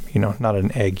 not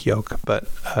an egg yolk, but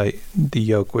the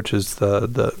yolk, which is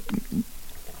the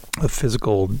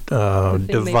physical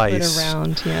device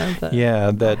around,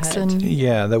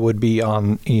 that would be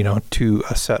on, to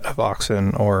a set of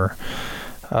oxen, or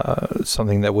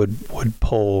something that would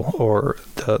pull, or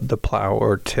the plow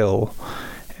or till.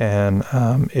 And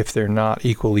if they're not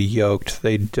equally yoked,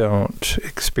 they don't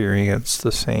experience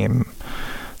the same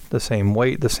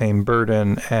weight, the same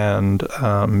burden, and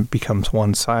becomes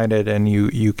one-sided, and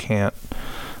you can't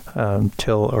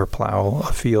till or plow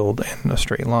a field in a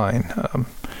straight line.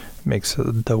 Makes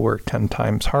the work 10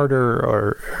 times harder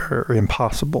or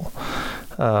impossible.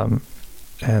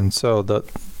 And so the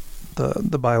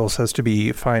Bible says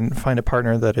to find a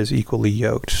partner that is equally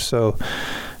yoked. So.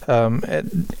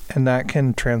 And that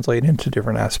can translate into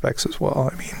different aspects as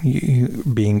well. I mean, you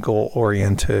being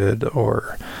goal-oriented,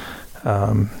 or,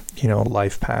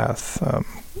 life path,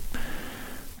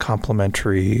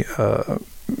 complementary,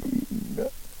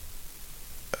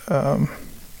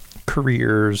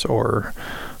 careers, or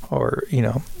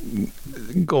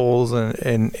goals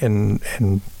and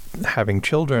having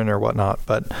children or whatnot.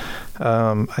 But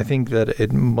I think that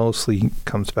it mostly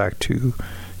comes back to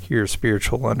your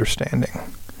spiritual understanding.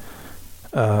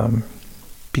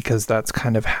 Because that's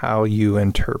kind of how you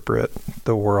interpret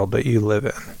the world that you live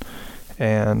in.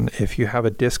 And if you have a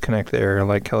disconnect there,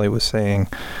 like Kelly was saying,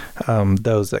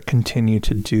 those that continue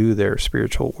to do their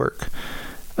spiritual work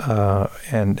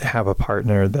and have a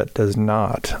partner that does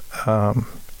not,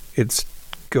 it's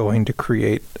going to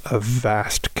create a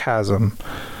vast chasm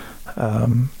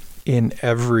in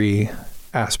every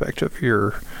aspect of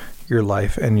your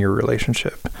life and your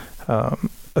relationship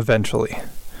eventually.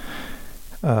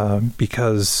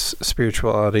 Because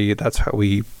spirituality, that's how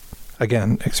we,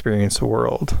 again, experience the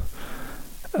world,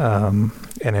 and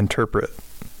interpret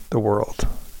the world.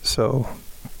 So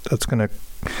that's going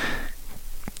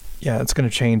to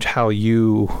change how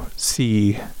you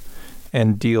see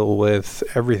and deal with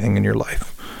everything in your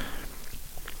life.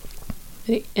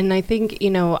 And I think,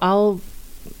 I'll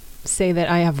say that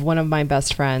I have one of my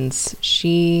best friends.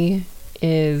 She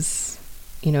is,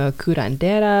 a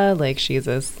curandera, like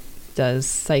does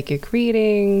psychic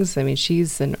readings. I mean,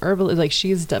 she's an herbalist, like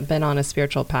she's been on a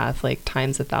spiritual path like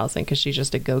times 1,000, because she's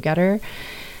just a go-getter.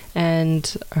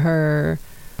 And her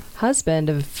husband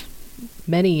of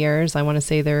many years, I want to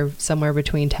say they're somewhere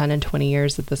between 10 and 20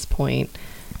 years at this point,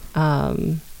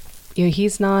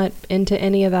 he's not into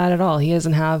any of that at all. He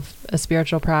doesn't have a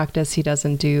spiritual practice. He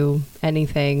doesn't do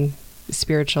anything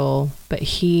spiritual, but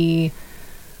he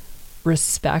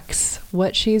respects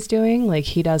what she's doing. Like,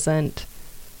 he doesn't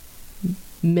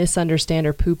misunderstand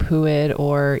or poo-poo it,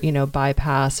 or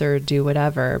bypass or do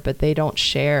whatever, but they don't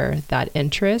share that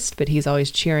interest. But he's always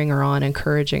cheering her on,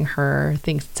 encouraging her,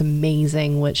 thinks it's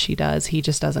amazing what she does. He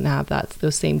just doesn't have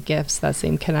those same gifts, that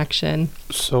same connection.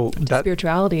 So that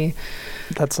spirituality,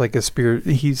 that's like a spirit.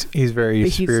 He's very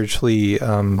spiritually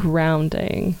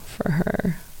grounding for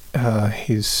her.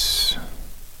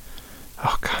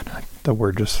 The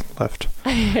word just left.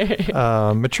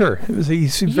 Mature.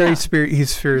 He's very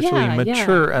he's spiritually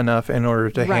mature enough in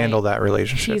order to handle that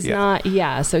relationship. He's not.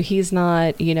 Yeah. So he's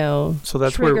not, so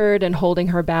that's triggered and holding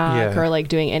her back, or like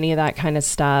doing any of that kind of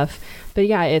stuff. But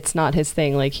yeah, it's not his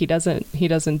thing. Like, he doesn't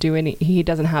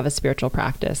have a spiritual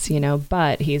practice,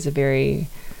 but he's a very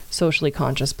socially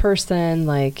conscious person.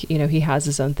 Like, he has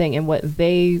his own thing. And what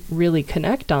they really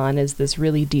connect on is this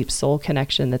really deep soul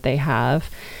connection that they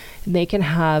have. They can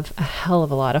have a hell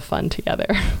of a lot of fun together.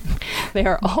 They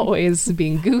are always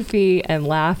being goofy and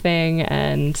laughing,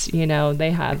 and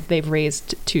they've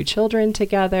raised 2 children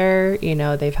together.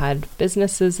 They've had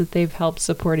businesses that they've helped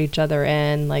support each other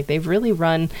in. Like, they've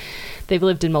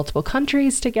lived in multiple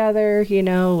countries together,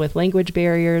 with language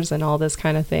barriers and all this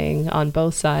kind of thing on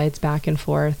both sides, back and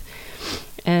forth.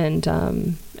 And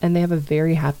they have a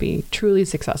very happy, truly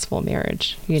successful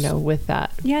marriage, with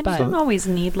that. Yeah, and you don't always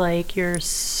need like your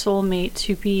soulmate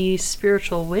to be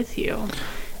spiritual with you.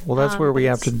 Well, that's where we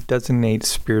have to designate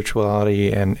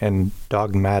spirituality and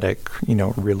dogmatic,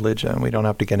 religion. We don't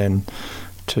have to get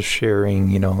into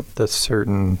sharing, the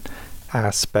certain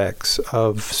aspects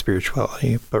of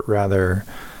spirituality, but rather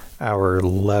our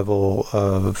level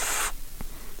of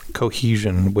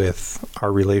cohesion with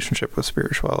our relationship with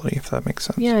spirituality, if that makes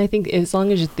sense. Yeah, I think as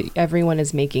long as everyone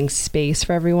is making space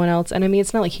for everyone else, and I mean,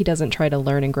 it's not like he doesn't try to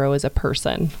learn and grow as a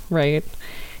person, right?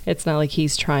 It's not like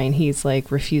he's like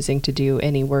refusing to do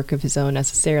any work of his own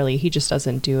necessarily. He just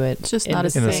doesn't do it just in the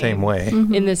same way.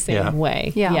 Mm-hmm. In the same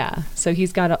way. Yeah. So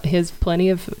he's got his plenty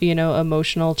of,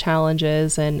 emotional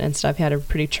challenges and stuff. He had a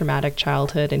pretty traumatic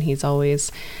childhood, and he's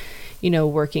always,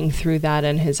 working through that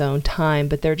in his own time,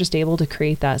 but they're just able to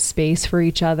create that space for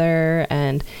each other.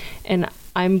 And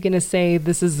I'm going to say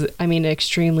this is, an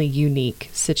extremely unique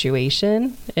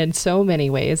situation in so many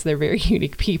ways. They're very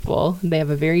unique people. They have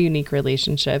a very unique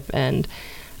relationship. And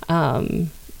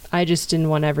I just didn't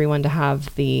want everyone to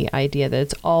have the idea that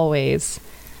it's always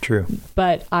true.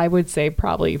 But I would say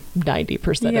probably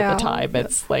 90% of the time,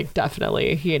 it's like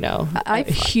definitely, a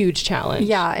huge challenge.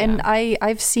 Yeah. And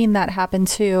I've seen that happen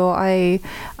too. I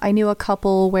knew a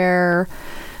couple where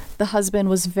the husband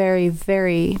was very,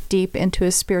 very deep into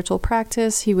his spiritual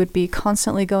practice. He would be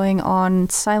constantly going on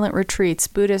silent retreats,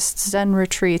 Buddhist Zen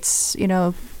retreats,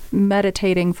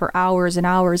 meditating for hours and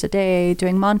hours a day,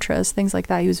 doing mantras, things like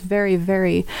that. He was very,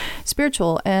 very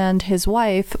spiritual. And his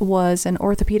wife was an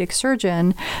orthopedic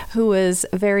surgeon who was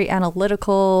very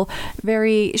analytical,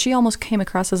 she almost came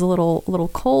across as a little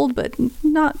cold, but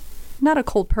not a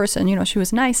cold person. She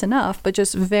was nice enough, but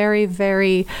just very,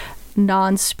 very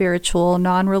non-spiritual,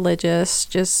 non-religious,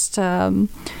 just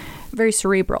very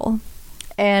cerebral.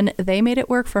 And they made it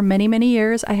work for many, many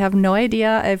years. I have no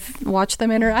idea. I've watched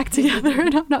them interact together,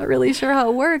 and I'm not really sure how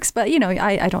it works. But,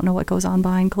 I don't know what goes on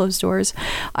behind closed doors.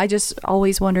 I just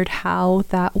always wondered how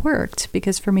that worked.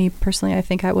 Because for me personally, I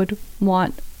think I would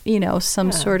want,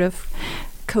 some sort of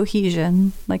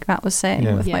cohesion, like Matt was saying,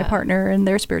 with my partner and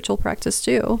their spiritual practice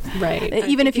too. Right.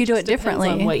 Even if you do it differently.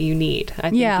 On what you need. I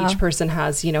think each person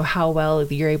has, how well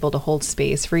you're able to hold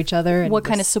space for each other. And what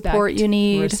kind of support you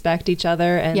need. Respect each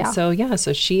other. And so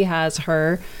she has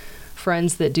her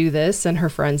friends that do this and her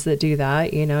friends that do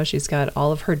that. She's got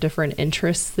all of her different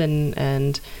interests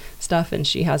and stuff, and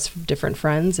she has different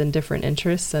friends and different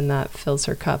interests, and that fills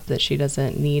her cup that she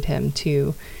doesn't need him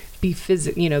to be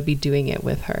be doing it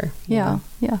with her. Yeah.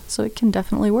 So it can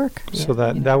definitely work. So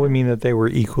that would mean that they were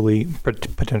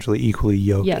potentially equally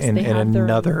yoked in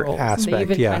another aspect.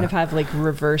 They even kind of have like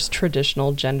reverse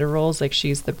traditional gender roles. Like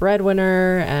she's the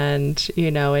breadwinner, and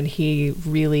and he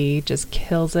really just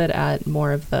kills it at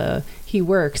more of he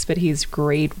works, but he's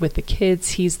great with the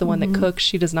kids. He's the one that cooks.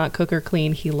 She does not cook or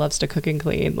clean. He loves to cook and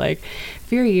clean. Like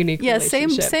very unique. Yeah, same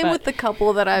with the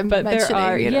couple that I'm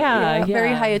mentioning.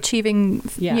 Very high achieving,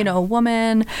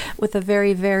 woman with a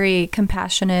very, very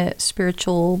compassionate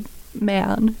spiritual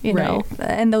man, know,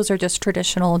 and those are just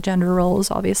traditional gender roles.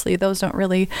 Obviously, those don't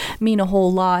really mean a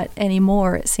whole lot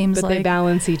anymore. It seems but they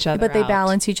balance each other. But they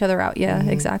balance each other out. Yeah,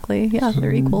 exactly. Yeah,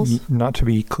 they're equals. Not to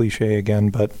be cliche again,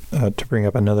 but to bring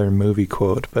up another movie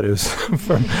quote, but it was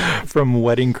from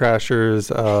Wedding Crashers.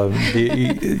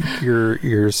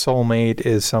 Your soulmate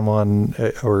is someone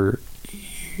or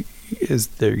is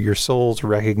your soul's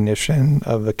recognition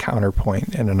of a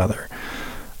counterpoint in another.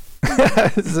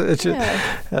 It's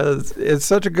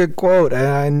such a good quote, and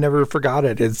I never forgot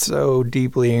it. It's so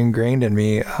deeply ingrained in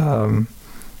me. And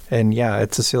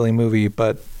it's a silly movie,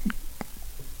 but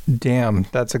damn,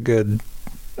 that's a good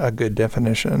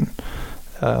definition.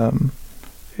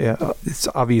 It's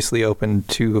obviously open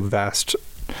to a vast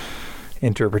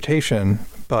interpretation,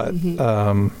 but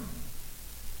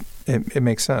it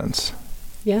makes sense.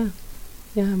 Yeah,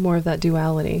 more of that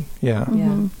duality. Yeah.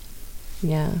 Mm-hmm.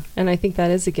 Yeah. And I think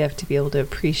that is a gift to be able to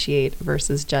appreciate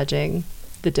versus judging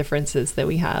the differences that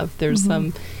we have. There's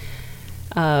some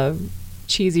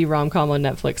cheesy rom-com on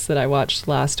Netflix that I watched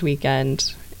last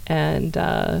weekend, and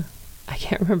I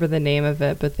can't remember the name of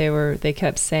it, but they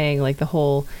kept saying like the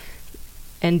whole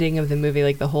ending of the movie,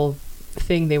 like the whole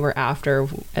thing they were after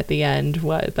at the end,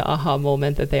 what the aha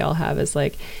moment that they all have is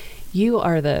like, you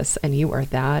are this and you are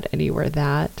that and you are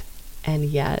that, and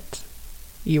yet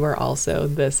you are also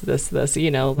this,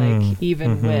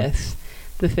 even with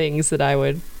the things that I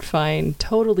would find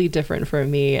totally different from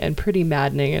me and pretty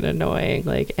maddening and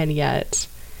annoying, and yet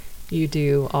you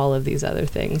do all of these other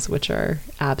things which are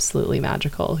absolutely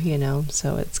magical,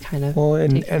 so it's kind of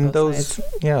and those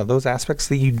sides. Those aspects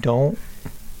that you don't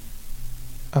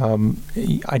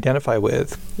identify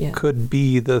with could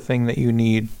be the thing that you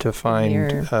need to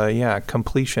find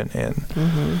completion in.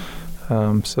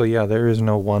 Mm-hmm. So there is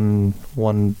no one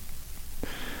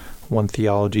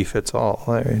theology fits all,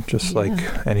 right? Just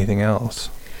like anything else.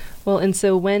 Well, and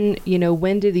so when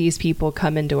do these people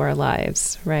come into our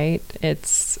lives, right?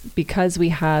 It's because we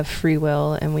have free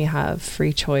will and we have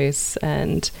free choice,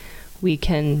 and we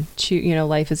can choose,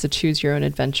 life is a choose your own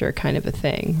adventure kind of a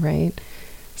thing, right?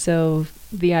 So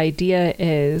the idea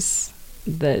is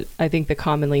that I think the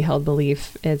commonly held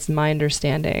belief is, my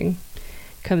understanding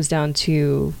comes down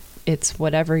to, it's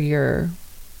whatever your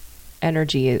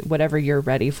energy, whatever you're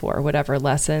ready for, whatever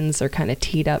lessons are kind of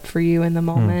teed up for you in the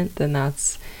moment, then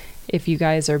that's, if you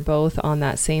guys are both on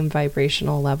that same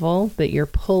vibrational level, that you're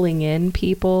pulling in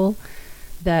people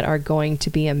that are going to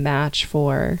be a match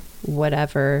for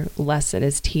whatever lesson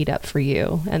is teed up for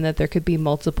you, and that there could be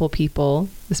multiple people,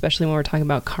 especially when we're talking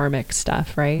about karmic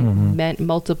stuff, right?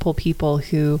 Multiple people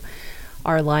who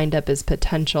are lined up as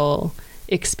potential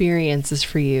experiences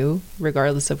for you,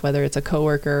 regardless of whether it's a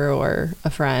coworker or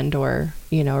a friend or,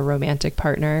 a romantic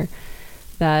partner,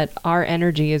 that our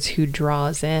energy is who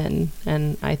draws in.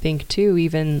 And I think too,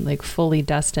 even like fully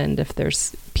destined, if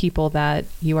there's people that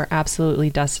you are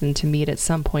absolutely destined to meet at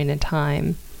some point in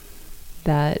time,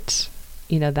 that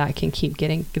that can keep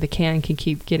getting, the can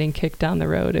keep getting kicked down the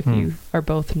road if you are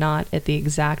both not at the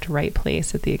exact right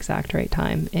place at the exact right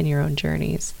time in your own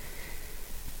journeys.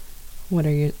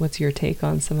 What's your take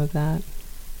on some of that?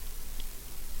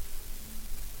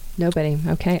 Nobody.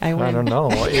 Okay, I win. I don't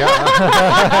know.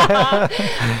 Yeah.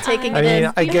 Taking it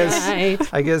in. I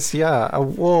guess. Yeah.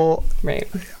 Well. Right.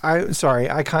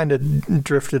 I kind of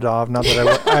drifted off. Not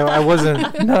that I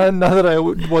wasn't. Not that I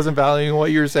wasn't valuing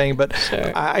what you were saying, but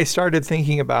sure. I started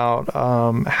thinking about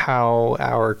how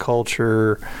our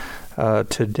culture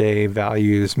today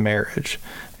values marriage,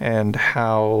 and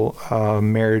how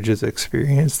marriage is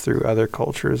experienced through other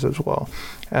cultures as well.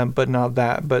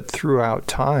 But throughout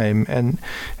time, and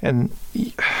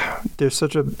there's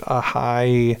such a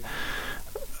high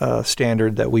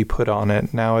standard that we put on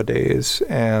it nowadays,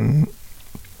 and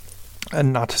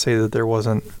not to say that there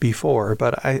wasn't before,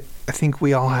 but I think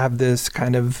we all have this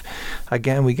kind of,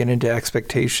 again, we get into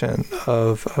expectation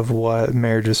of what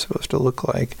marriage is supposed to look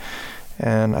like.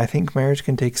 And I think marriage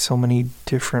can take so many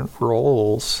different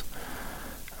roles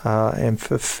and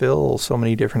fulfill so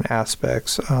many different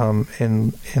aspects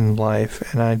in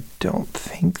life. And I don't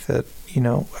think that,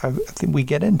 I think we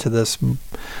get into this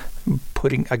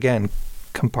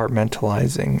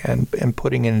compartmentalizing and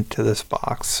putting it into this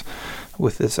box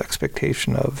with this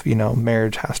expectation of,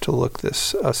 marriage has to look a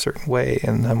certain way.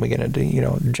 And then we get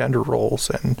into, gender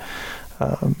roles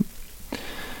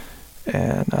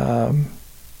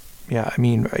yeah, I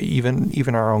mean,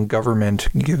 even our own government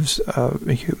gives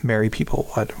married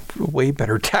people way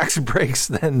better tax breaks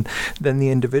than the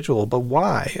individual. But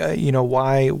why?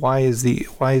 Why is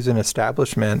an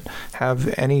establishment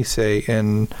have any say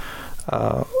in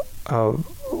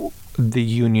the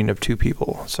union of two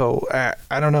people? So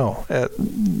I don't know.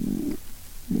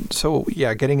 So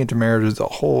yeah, getting into marriage is a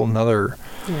whole nother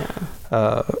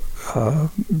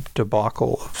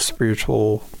debacle of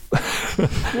spiritual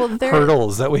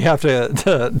hurdles that we have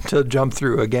to jump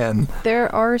through again.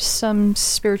 There are some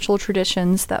spiritual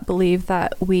traditions that believe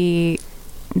that we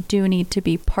do need to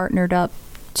be partnered up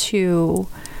to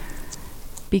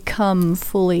become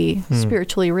fully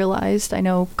spiritually realized. I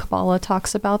know Kabbalah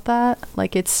talks about that.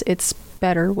 Like it's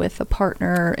better with a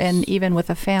partner, and even with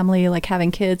a family, like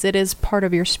having kids, it is part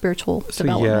of your spiritual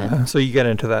development. Yeah, so you get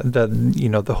into that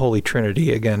the Holy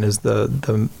Trinity again is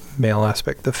the male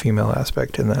aspect, the female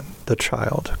aspect, and that the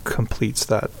child completes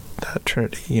that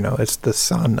Trinity. It's the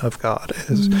Son of God,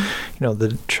 is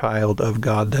the child of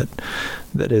God that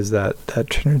is that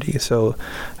Trinity. So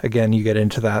again, you get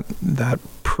into that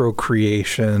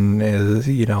procreation is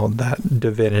that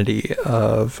divinity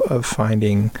of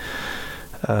finding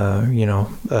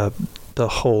the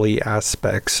holy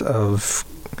aspects of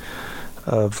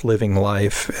living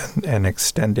life and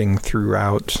extending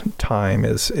throughout time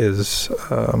is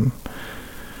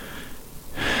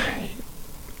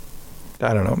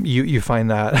I don't know. You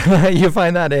find that you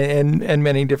find that in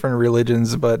many different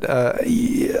religions, but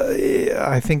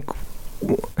I think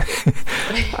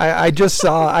I just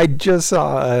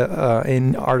saw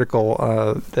an article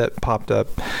that popped up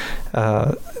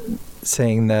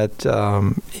saying that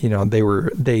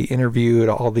they interviewed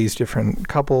all these different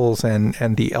couples,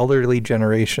 and the elderly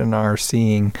generation are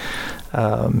seeing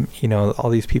all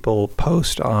these people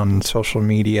post on social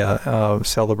media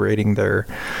celebrating their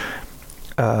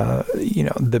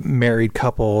the married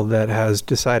couple that has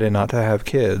decided not to have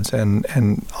kids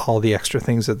and all the extra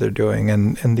things that they're doing.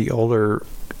 And the older,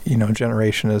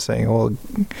 generation is saying, well,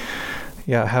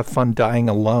 yeah, have fun dying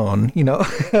alone.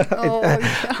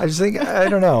 I just think, I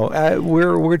don't know.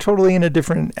 We're totally in a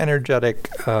different energetic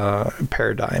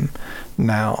paradigm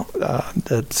now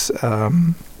that's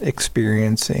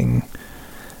experiencing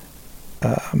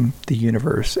the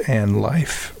universe and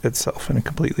life itself in a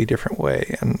completely different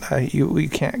way. And we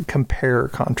can't compare or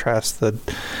contrast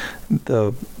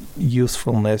the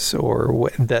usefulness or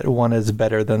that one is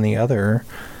better than the other.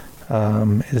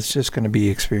 It's just going to be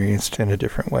experienced in a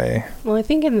different way. Well, I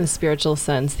think in the spiritual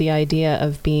sense, the idea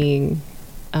of being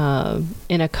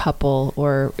in a couple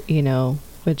or,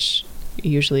 which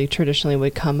usually traditionally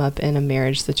would come up in a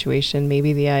marriage situation,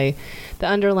 maybe the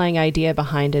underlying idea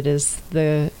behind it is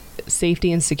the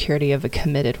safety and security of a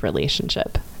committed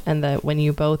relationship. And that when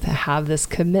you both have this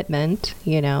commitment,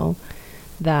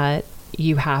 that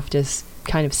you have to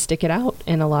kind of stick it out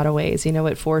in a lot of ways.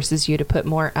 It forces you to put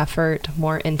more effort,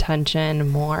 more intention,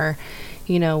 more,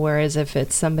 whereas if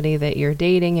it's somebody that you're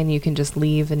dating and you can just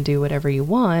leave and do whatever you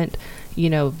want,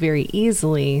 very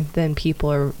easily, then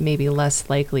people are maybe less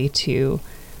likely to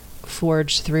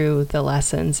forge through the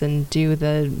lessons and do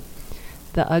the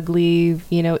ugly,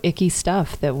 icky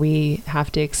stuff that we have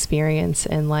to experience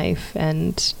in life.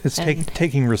 And it's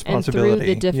taking responsibility. And through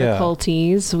the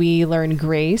difficulties, we learn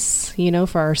grace,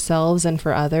 for ourselves and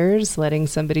for others, letting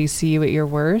somebody see you at your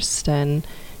worst and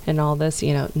all this,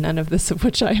 none of this of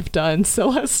which I have done. So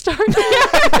let's start there.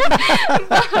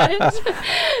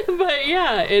 but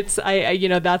yeah, it's,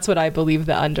 that's what I believe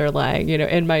the underlying,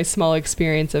 in my small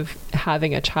experience of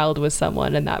having a child with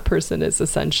someone, and that person is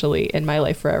essentially in my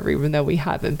life forever, even though we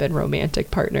haven't been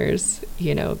romantic partners,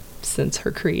 since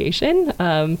her creation.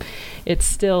 It's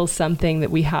still something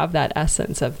that we have that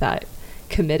essence of that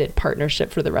committed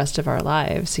partnership for the rest of our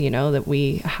lives, that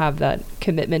we have that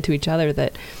commitment to each other,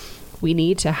 that we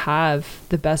need to have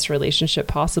the best relationship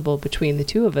possible between the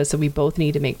two of us. And we both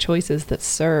need to make choices that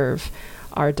serve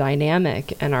our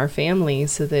dynamic and our family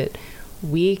so that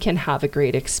we can have a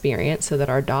great experience, so that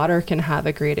our daughter can have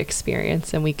a great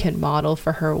experience, and we can model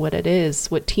for her what it is,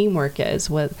 what teamwork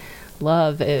is, what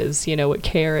love is, what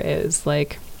care is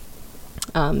like.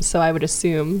 So I would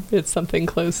assume it's something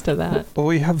close to that. Well,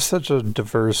 we have such a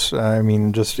diverse,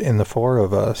 just in the four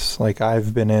of us, like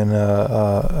I've been in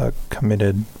a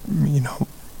committed,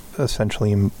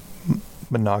 essentially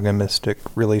monogamistic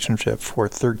relationship for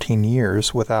 13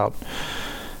 years without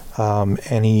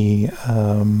any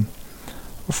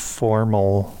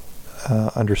formal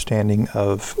understanding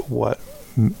of what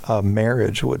a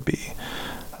marriage would be.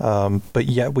 But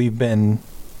yet we've been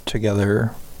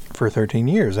together for 13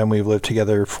 years, and we've lived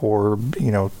together for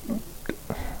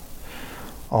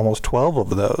almost 12 of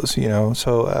those,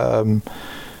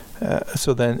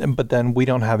 so then we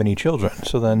don't have any children,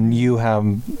 so then you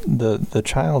have the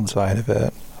child side of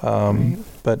it, right.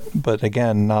 but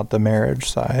again, not the marriage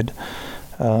side.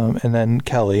 And then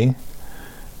Kelly,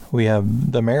 we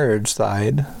have the marriage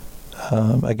side,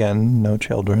 again, no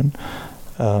children,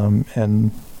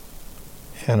 and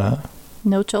Anna,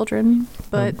 no children,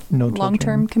 but no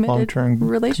long-term committed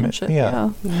relationship.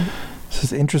 Yeah. This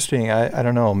is interesting. I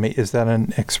don't know. Is that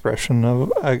an expression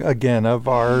of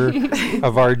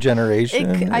our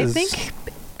generation? I think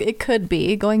it could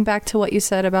be, going back to what you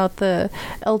said about the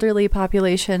elderly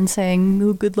population saying,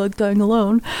 "Oh, good luck dying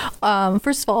alone."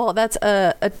 First of all, that's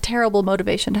a terrible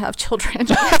motivation to have children.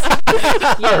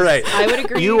 Yes, all right, I would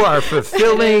agree. You are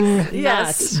fulfilling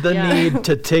the need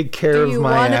to take care of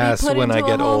my ass when I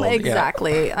get old.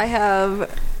 Exactly. Yeah. I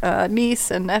have a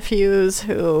niece and nephews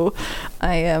who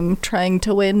I am trying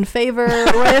to win favor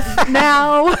with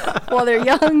now while they're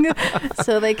young,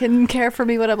 so they can care for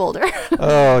me when I'm older.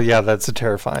 Oh yeah, that's a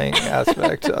terrifying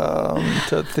aspect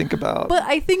to think about. But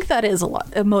I think that is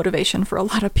a motivation for a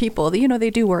lot of people. They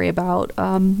do worry about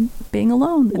being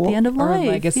alone at the end of life.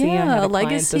 Legacy. Yeah, I had a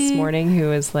legacy. client this morning who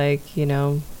was like,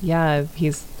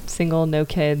 he's single, no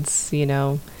kids,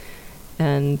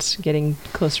 and getting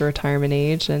close to retirement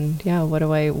age, and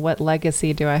what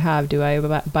legacy do I have? Do I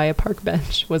buy a park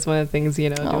bench? Was one of the things,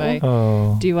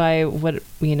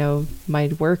 my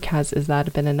work has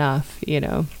that been enough?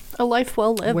 A life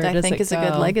well lived, I think, is a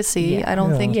good legacy. Yeah. I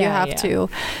don't think you have to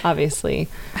obviously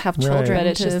have children, but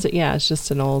it's just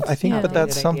an old. I think, but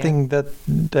that's something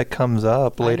that comes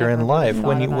up later in life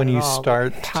when you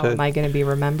start. How am I going to be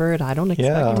remembered? I don't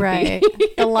expect it to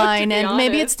be. The line, and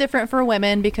maybe it's different for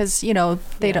women because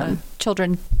they don't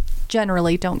children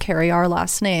generally don't carry our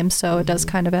last name, so it does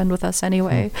kind of end with us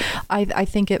anyway. I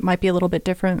think it might be a little bit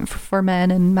different for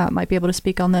men, and Matt might be able to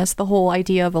speak on this. The whole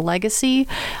idea of a legacy,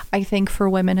 I think for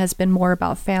women has been more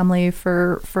about family.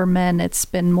 For men, it's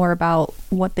been more about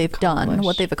what they've done,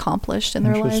 what they've accomplished in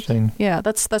their life. Yeah,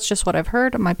 that's just what I've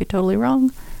heard. It might be totally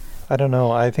wrong. I don't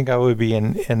know. I think I would be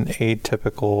an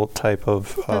atypical type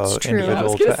of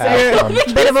individual to act on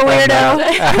bit of a weirdo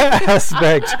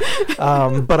aspect.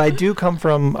 But I do come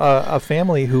from a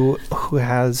family who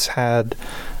has had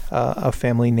a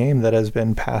family name that has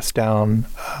been passed down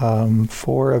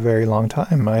for a very long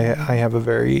time. I have a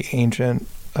very ancient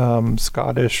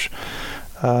Scottish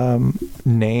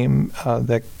name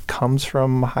that comes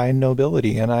from high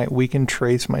nobility, and we can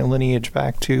trace my lineage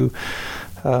back to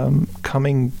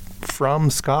coming from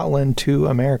Scotland to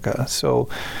America. So,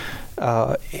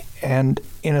 and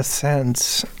in a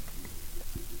sense,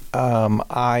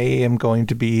 I am going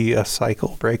to be a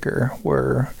cycle breaker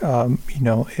where,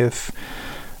 if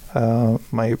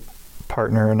my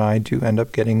partner and I do end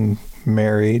up getting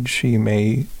married, she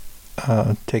may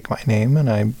take my name,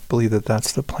 and I believe that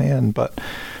that's the plan. But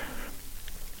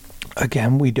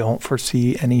again, we don't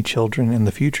foresee any children in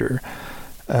the future.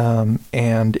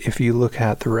 And if you look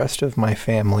at the rest of my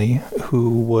family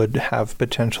who would have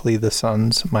potentially the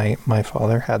sons, my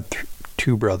father had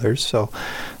two brothers, so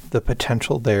the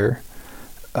potential there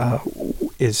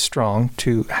is strong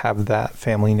to have that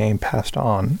family name passed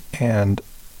on. And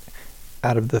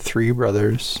out of the three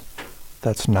brothers,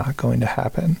 that's not going to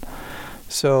happen.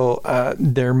 So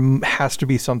there has to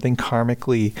be something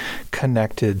karmically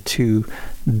connected to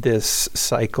this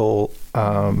cycle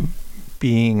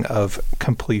being of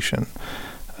completion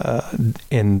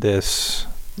in this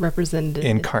represented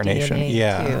incarnation.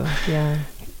 Yeah.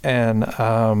 And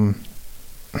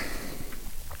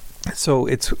so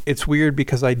it's weird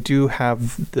because I do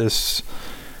have this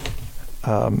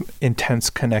intense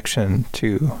connection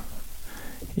to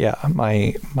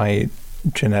my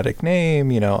genetic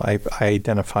name. I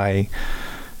identify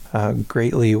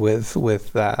greatly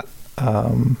with that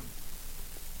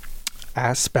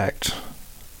aspect.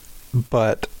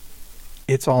 But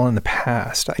it's all in the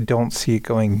past. I don't see it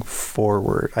going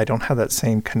forward. I don't have that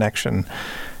same connection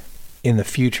in the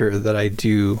future that I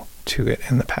do to it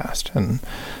in the past. And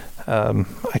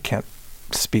I can't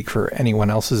speak for anyone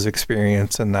else's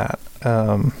experience in that.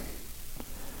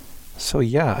 So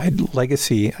yeah,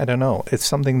 legacy, I don't know. It's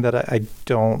something that I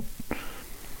don't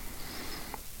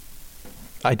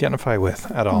identify with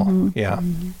at all.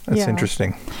 That's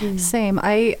interesting. Same.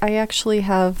 I actually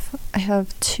had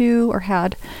two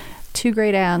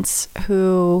great aunts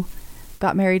who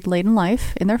got married late in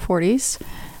life in their 40s,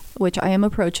 which I am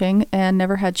approaching, and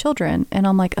never had children. And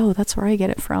I'm like, oh, that's where I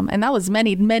get it from. And that was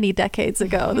many decades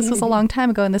ago. This was a long time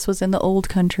ago, and this was in the old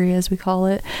country, as we call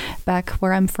it, back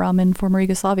where I'm from in former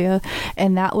Yugoslavia.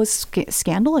 And that was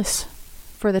scandalous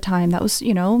for the time. That was,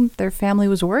 their family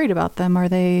was worried about them. Are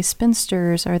they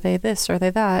spinsters? Are they this? Are they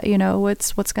that?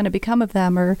 What's going to become of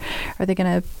them? Or are they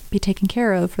going to be taken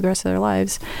care of for the rest of their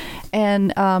lives?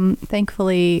 And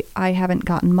thankfully, I haven't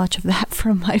gotten much of that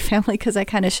from my family because I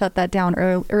kind of shut that down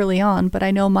early on. But I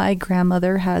know my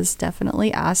grandmother has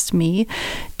definitely asked me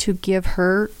to give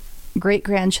her great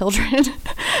grandchildren.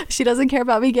 She doesn't care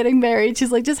about me getting married.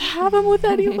 She's like, just have them with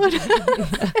anyone.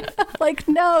 Like,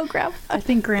 no, Grandma. I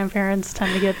think grandparents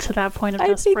tend to get to that point of I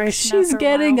desperation. Think she's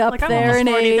getting up there in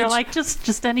age. They're like,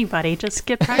 just anybody, just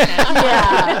get pregnant.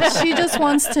 Yeah, she just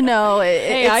wants to know.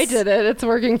 Hey, I did it. It's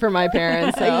working for my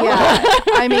parents. So. Yeah,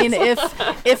 I mean,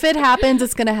 if it happens,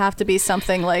 it's going to have to be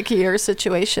something like your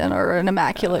situation or an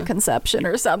immaculate conception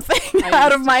or something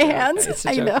out of my hands.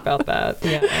 I know about that.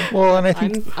 Yeah. Well, and I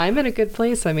think I'm in a good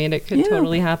place. I mean, it could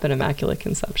totally happen. Immaculate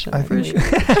conception. I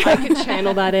could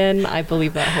channel that in. I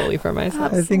believe that wholly for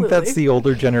myself. Absolutely. I think that's the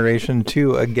older generation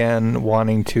too, again,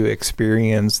 wanting to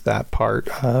experience that part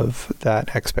of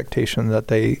that expectation that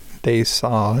they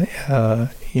saw,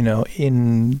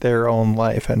 in their own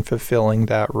life and fulfilling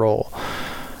that role.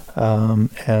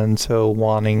 And so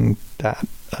wanting that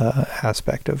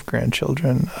aspect of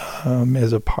grandchildren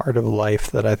is a part of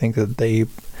life that I think that they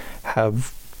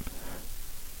have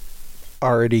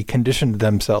already conditioned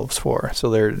themselves for. So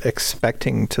they're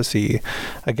expecting to see,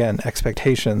 again,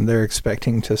 expectation, they're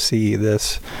expecting to see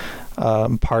this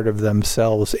part of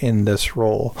themselves in this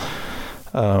role.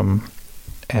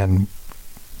 And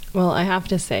well, I have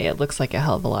to say, it looks like a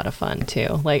hell of a lot of fun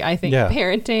too. Like, I think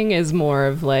parenting is more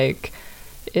of like,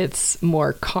 it's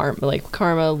more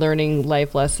karma, learning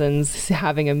life lessons,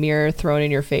 having a mirror thrown in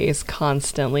your face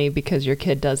constantly because your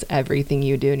kid does everything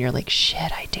you do and you're like,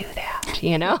 shit, I do that. left,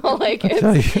 you know? Like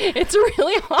it's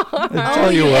really hard. I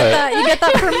tell you what. You get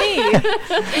that from me.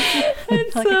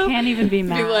 It's like, I can't even be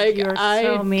mad. Like, You're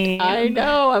so mean. I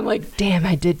know. I'm like, damn,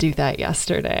 I did do that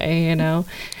yesterday, you know?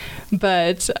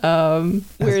 But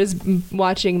whereas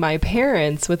watching my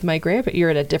parents with my grandpa, you're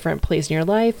at a different place in your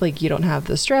life. Like, you don't have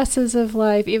the stresses of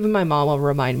life. Even my mom will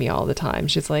remind me all the time.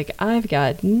 She's like, I've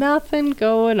got nothing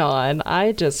going on.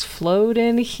 I just float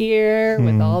in here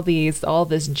with all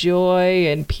this joy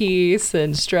and peace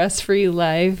and stress-free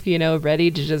life, you know, ready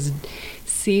to just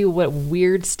see what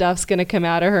weird stuff's going to come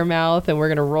out of her mouth, and we're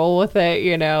going to roll with it,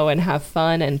 you know, and have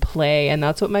fun and play. And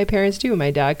that's what my parents do. My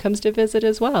dad comes to visit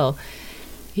as well.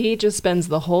 He just spends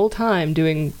the whole time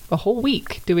doing a whole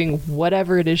week doing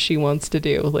whatever it is she wants to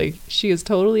do. Like, she is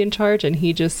totally in charge, and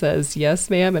he just says, yes,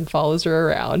 ma'am, and follows her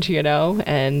around, you know,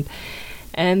 and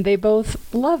they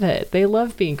both love it. They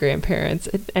love being grandparents.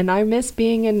 And I miss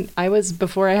being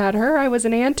before I had her, I was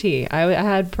an auntie. I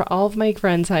had, all of my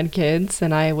friends had kids,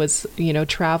 and I was, you know,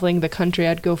 traveling the country.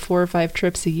 I'd go 4 or 5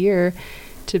 trips a year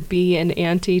to be an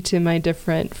auntie to my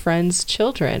different friends'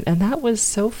 children. And that was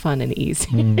so fun and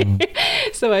easy.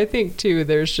 So I think too,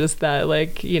 there's just that,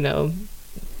 like, you know,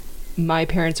 my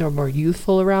parents are more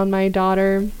youthful around my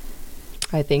daughter.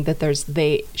 I think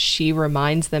that she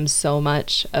reminds them so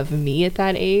much of me at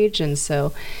that age. And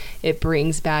so it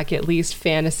brings back at least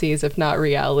fantasies, if not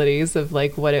realities, of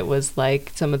like what it was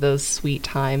like, some of those sweet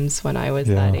times when I was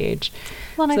that age.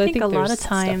 Well, and so I think a lot of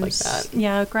times, like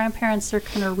that. Grandparents are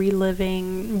kind of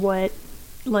reliving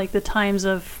the times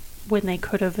of when they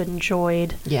could have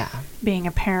enjoyed being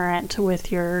a parent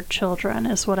with your children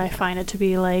is what I find it to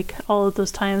be like. All of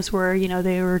those times where, you know,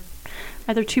 they were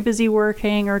either too busy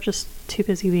working or just too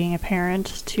busy being a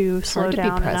parent to slow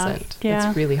down enough. Yeah,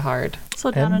 it's really hard. Slow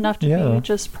down enough to be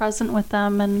just present with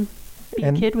them and be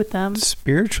a kid with them.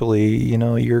 Spiritually, you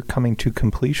know, you're coming to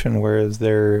completion, whereas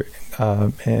they're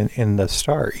in the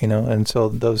start, you know, and so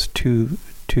those two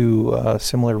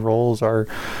similar roles are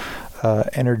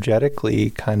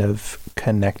energetically kind of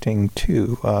connecting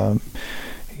too.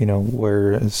 You know,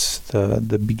 whereas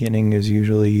the beginning is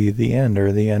usually the end,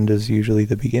 or the end is usually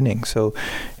the beginning. So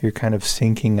you're kind of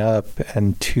syncing up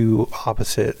and two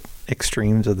opposite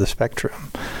extremes of the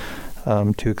spectrum.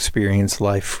 To experience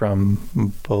life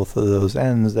from both of those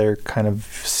ends, they're kind of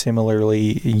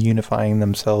similarly unifying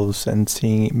themselves and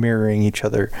mirroring each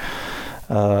other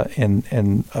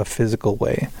in a physical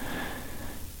way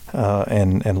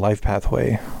and life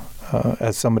pathway.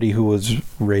 As somebody who was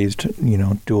raised, you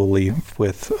know, dually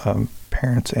with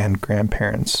parents and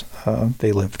grandparents,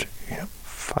 they lived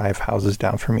 5 houses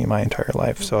down from me my entire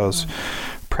life. So I was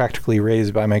practically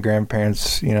raised by my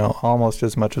grandparents, you know, almost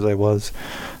as much as I was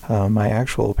my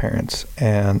actual parents.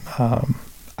 And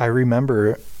I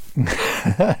remember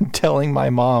telling my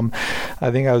mom,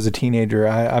 I think I was a teenager,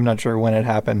 I'm not sure when it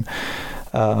happened,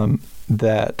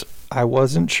 that I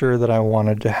wasn't sure that I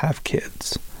wanted to have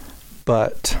kids,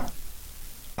 but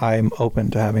I'm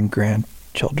open to having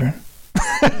grandchildren.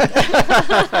 However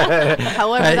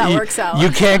that works out. You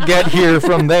can't get here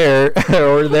from there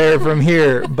or there from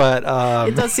here, but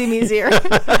it does seem easier.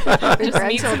 Just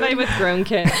meet somebody with grown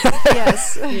kids.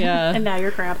 Yes. Yeah. And now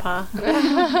you're grandpa.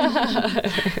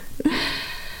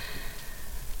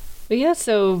 But yeah,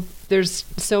 so there's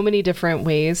so many different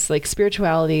ways. Like,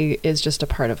 spirituality is just a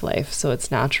part of life, so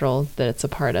it's natural that it's a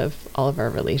part of all of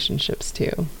our relationships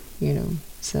too, you know.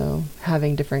 So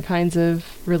having different kinds of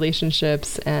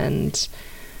relationships and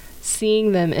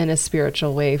seeing them in a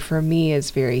spiritual way, for me, is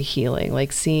very healing.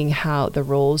 Like, seeing how the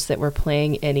roles that we're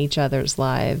playing in each other's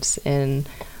lives in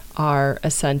our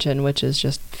ascension, which is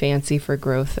just fancy for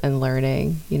growth and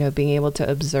learning, you know, being able to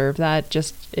observe that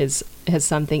just has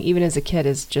something, even as a kid,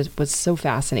 was so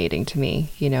fascinating to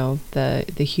me, you know,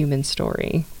 the human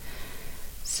story.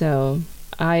 So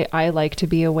I like to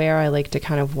be aware. I like to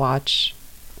kind of watch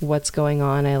what's going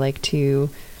on. I like to,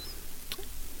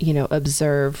 you know,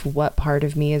 observe what part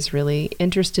of me is really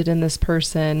interested in this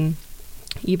person,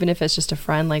 even if it's just a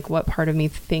friend. Like, what part of me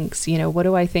thinks, you know, what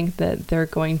do I think that they're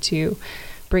going to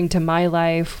bring to my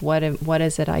life? What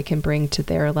is it I can bring to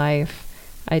their life?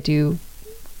 I do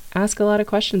ask a lot of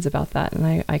questions about that,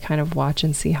 and I kind of watch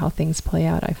and see how things play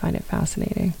out. I find it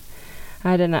fascinating. I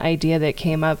had an idea that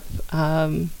came up.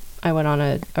 I went on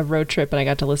a road trip, and I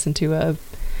got to listen to a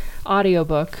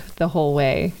audiobook the whole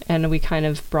way, and we kind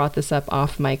of brought this up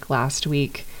off mic last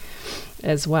week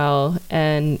as well.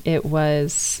 And it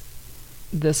was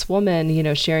this woman, you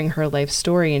know, sharing her life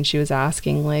story, and she was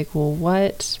asking, like, well,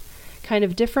 what kind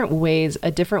of a different way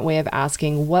of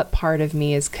asking what part of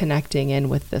me is connecting in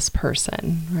with this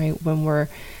person, right? When we're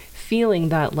feeling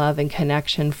that love and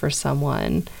connection for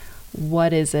someone,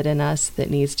 what is it in us that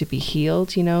needs to be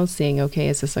healed, you know, saying, okay,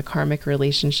 is this a karmic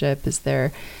relationship?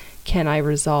 Can I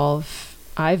resolve?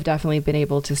 I've definitely been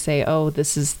able to say, oh,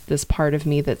 this is this part of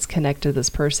me that's connected to this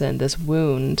person. This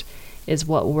wound is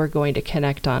what we're going to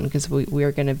connect on, because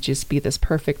we're going to just be this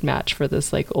perfect match for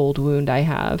this like old wound I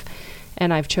have.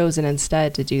 And I've chosen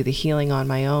instead to do the healing on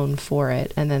my own for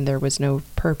it. And then there was no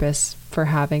purpose for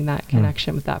having that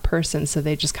connection with that person. So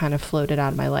they just kind of floated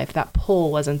out of my life. That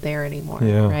pull wasn't there anymore.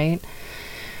 Yeah. Right.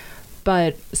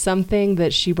 But something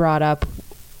that she brought up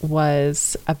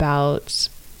was about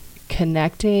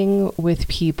connecting with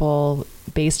people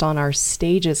based on our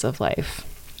stages of life,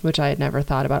 which I had never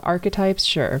thought about. Archetypes,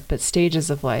 sure, but stages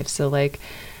of life. So like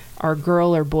our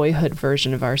girl or boyhood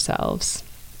version of ourselves.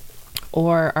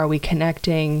 Or are we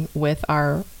connecting with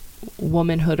our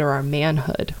womanhood or our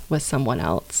manhood with someone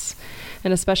else?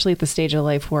 And especially at the stage of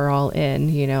life we're all in,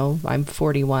 you know, I'm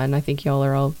 41. I think y'all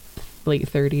are all late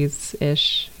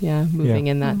 30s-ish. Yeah, moving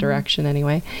in that direction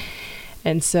anyway.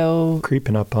 And so...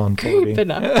 Creeping up on 40.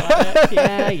 Creeping up on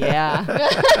it. Yeah.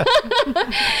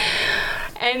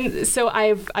 And so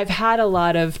I've had a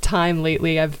lot of time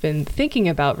lately. I've been thinking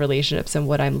about relationships and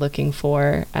what I'm looking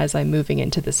for as I'm moving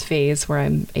into this phase where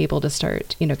I'm able to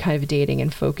start, you know, kind of dating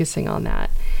and focusing on that.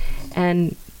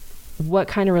 And what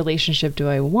kind of relationship do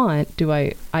I want?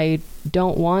 I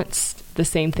don't want the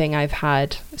same thing I've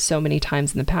had so many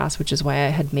times in the past, which is why I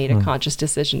had made a conscious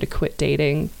decision to quit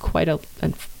dating quite a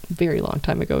very long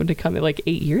time ago, to come like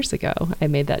 8 years ago. I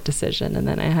made that decision, and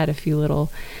then I had a few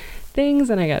little things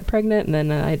and I got pregnant, and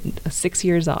then I had 6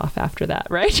 years off after that,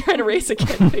 right? Trying to raise a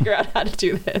kid and figure out how to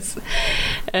do this.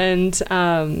 And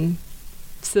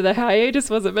so the hiatus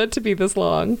wasn't meant to be this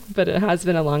long, but it has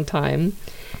been a long time.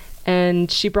 And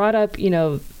she brought up, you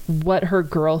know, what her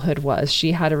girlhood was.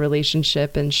 She had a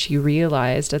relationship and she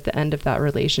realized at the end of that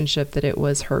relationship that it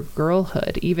was her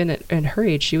girlhood. Even in her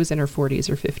age, she was in her 40s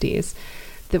or 50s,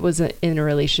 that was in a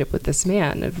relationship with this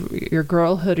man. Your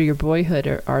girlhood or your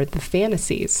boyhood are the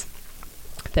fantasies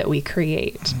that we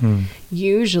create,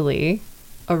 usually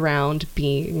around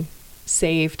being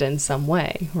saved in some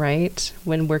way, right?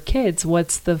 When we're kids,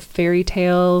 what's the fairy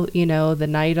tale, you know, the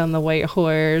knight on the white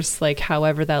horse, like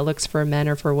however that looks for men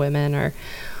or for women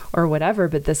or whatever.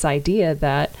 But this idea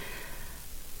that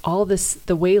all this,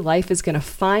 the way life is going to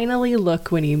finally look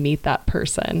when you meet that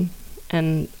person,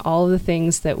 and all the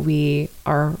things that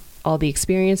all the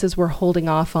experiences we're holding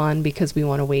off on because we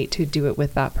want to wait to do it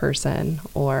with that person,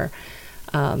 or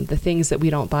the things that we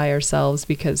don't buy ourselves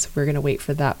because we're going to wait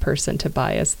for that person to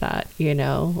buy us that, you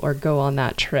know, or go on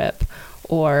that trip,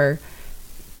 or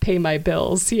pay my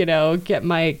bills, you know,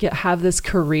 have this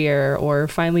career, or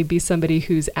finally be somebody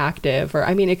who's active, or,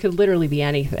 I mean, it could literally be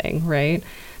anything, right?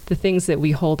 The things that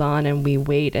we hold on and we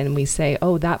wait and we say,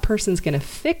 oh, that person's going to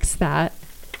fix that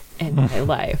in my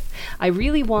life. I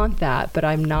really want that, but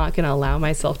I'm not going to allow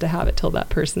myself to have it till that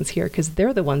person's here, because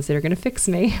they're the ones that are going to fix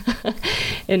me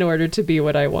in order to be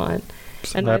what I want.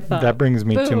 So and that brings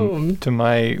me to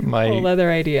my whole other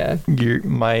idea.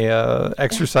 My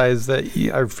exercise that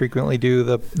I frequently do,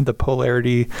 the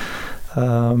polarity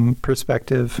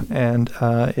perspective. And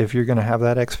if you're going to have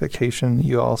that expectation,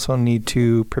 you also need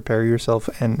to prepare yourself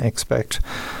and expect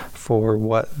for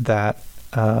what that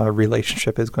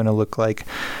relationship is going to look like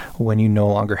when you no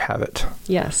longer have it.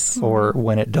 Yes. Or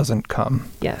when it doesn't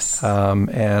come. Yes.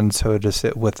 And so to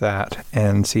sit with that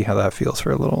and see how that feels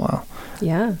for a little while.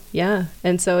 Yeah. Yeah.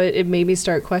 And so it made me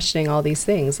start questioning all these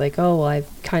things, like, oh, well, I've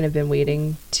kind of been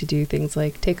waiting to do things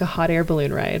like take a hot air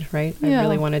balloon ride, right? Yeah. I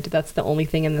really wanted to. That's the only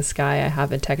thing in the sky I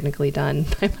haven't technically done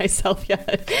by myself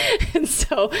yet. And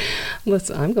so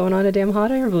I'm going on a damn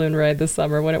hot air balloon ride this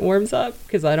summer when it warms up,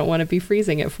 because I don't want to be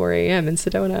freezing at 4 a.m. in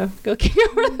Sedona, looking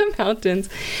over the mountains.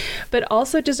 But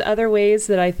also just other ways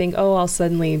that I think, oh, I'll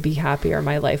suddenly be happier.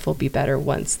 My life will be better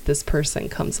once this person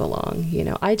comes along. You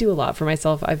know, I do a lot for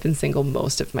myself. I've been single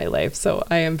most of my life, so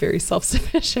I am very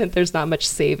self-sufficient. There's not much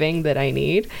saving that I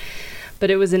need.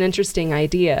 But it was an interesting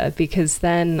idea, because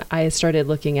then I started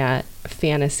looking at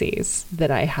fantasies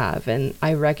that I have, and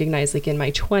I recognized, like in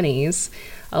my 20s,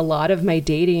 a lot of my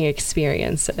dating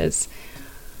experiences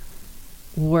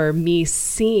were me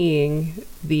seeing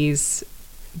these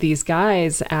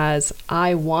guys as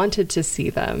I wanted to see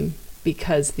them,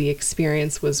 because the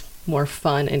experience was more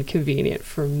fun and convenient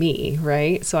for me,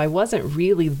 right? So I wasn't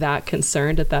really that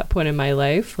concerned at that point in my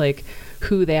life, like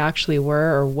who they actually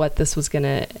were or what this was going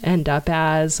to end up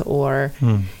as, or,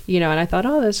 you know, and I thought,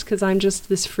 oh, that's because I'm just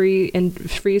this free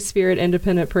spirit,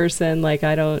 independent person. Like,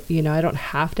 I don't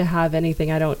have to have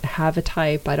anything. I don't have a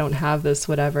type. I don't have this,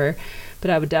 whatever. But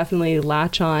I would definitely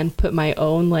latch on, put my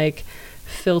own like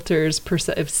filters of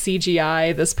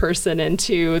CGI this person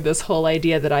into this whole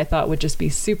idea that I thought would just be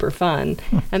super fun.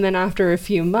 And then after a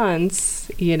few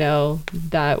months, you know,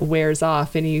 that wears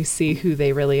off and you see who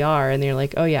they really are, and you're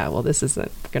like, oh yeah, well, this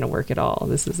isn't going to work at all.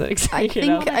 This isn't exactly,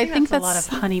 I think that's a lot of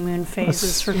honeymoon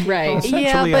phases for people. Right.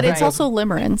 Yeah, but it's also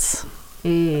limerence.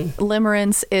 Mm.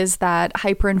 Limerence is that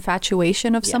hyper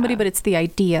infatuation of somebody, but it's the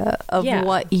idea of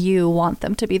what you want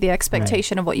them to be, the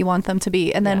expectation of what you want them to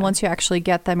be. And then once you actually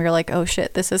get them, you're like, oh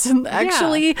shit, this isn't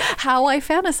actually how I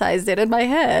fantasized it in my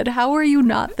head. How are you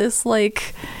not this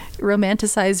like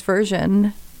romanticized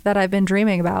version that I've been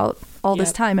dreaming about all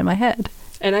this time in my head?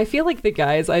 And I feel like the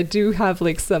guys, I do have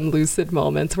like some lucid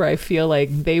moments where I feel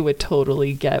like they would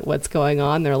totally get what's going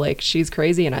on. They're like, she's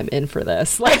crazy and I'm in for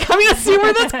this. Like, I'm going to see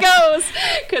where this goes.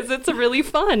 Because it's really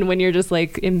fun when you're just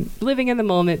like living in the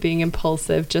moment, being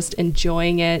impulsive, just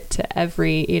enjoying it to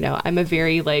every, you know, I'm a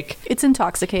very like... It's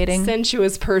intoxicating.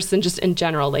 Sensuous person just in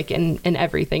general, like in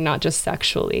everything, not just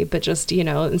sexually, but just, you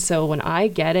know. And so when I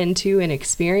get into an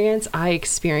experience, I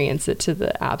experience it to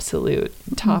the absolute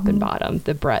top and bottom,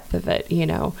 the breadth of it, you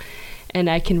know. And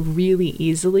I can really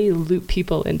easily loop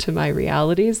people into my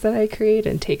realities that I create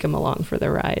and take them along for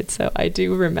the ride. So I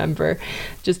do remember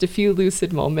just a few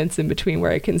lucid moments in between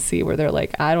where I can see where they're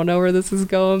like, I don't know where this is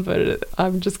going, but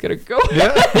I'm just going to go.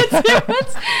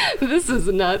 This is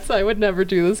nuts. I would never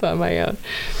do this on my own.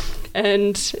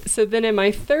 And so then in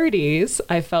my 30s,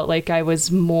 I felt like I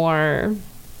was more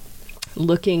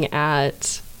looking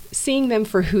at seeing them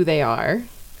for who they are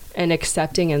and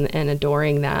accepting and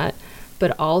adoring that,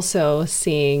 but also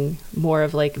seeing more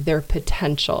of like their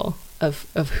potential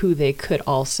of who they could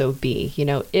also be. You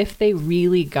know, if they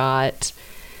really got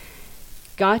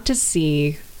to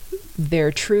see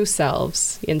their true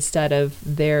selves instead of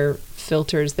their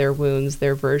filters, their wounds,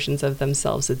 their versions of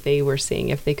themselves that they were seeing,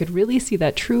 if they could really see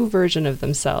that true version of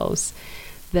themselves,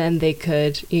 then they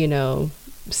could, you know,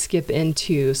 skip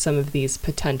into some of these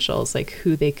potentials, like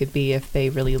who they could be if they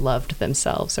really loved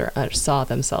themselves or saw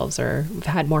themselves or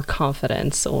had more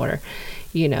confidence or,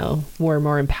 you know, were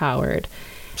more empowered.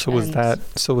 So was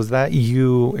that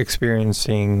you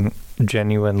experiencing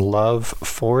genuine love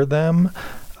for them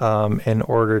in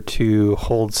order to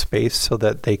hold space so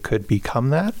that they could become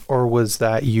that? Or was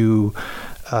that you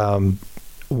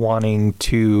wanting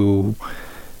to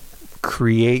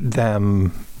create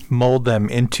them, mold them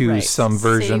into some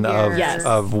version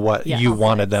of what you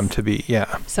wanted them to be?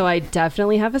 Yeah. So I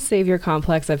definitely have a savior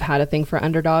complex. I've had a thing for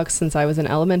underdogs since I was in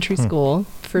elementary school,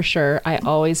 for sure. I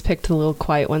always picked the little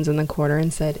quiet ones in the corner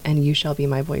and said, and you shall be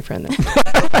my boyfriend.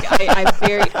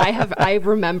 I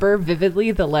remember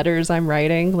vividly the letters I'm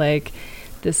writing, like,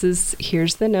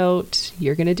 here's the note,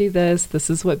 you're gonna do this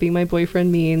is what being my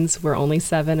boyfriend means, we're only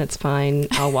 7, it's fine,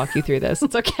 I'll walk you through this,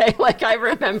 it's okay. Like, I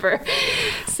remember.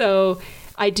 So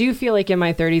I do feel like in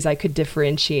my 30s, I could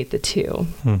differentiate the two.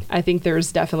 I think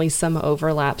there's definitely some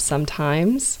overlap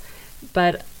sometimes,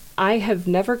 but I have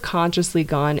never consciously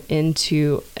gone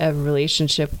into a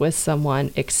relationship with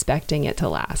someone expecting it to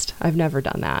last. I've never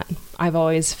done that. I've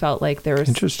always felt like there was...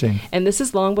 Interesting. And this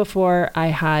is long before I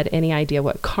had any idea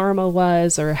what karma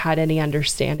was or had any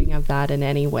understanding of that in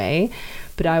any way.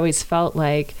 But I always felt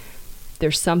like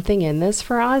there's something in this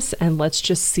for us, and let's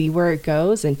just see where it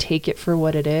goes and take it for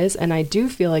what it is. And I do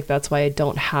feel like that's why I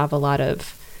don't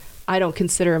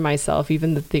consider myself,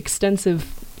 even the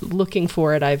extensive looking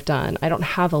for it I've done, I don't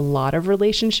have a lot of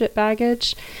relationship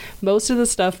baggage. Most of the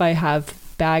stuff I have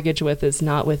baggage with is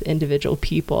not with individual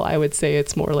people. I would say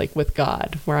it's more like with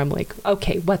God, where I'm like,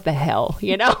 okay, what the hell,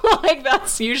 you know? Like,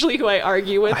 that's usually who I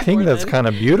argue with. I think that's kind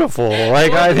of beautiful.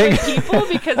 Like, I think people,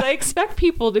 because I expect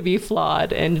people to be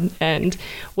flawed and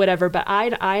whatever, but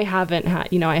I haven't had,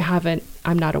 you know,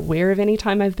 I'm not aware of any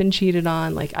time I've been cheated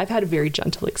on. Like, I've had a very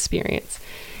gentle experience.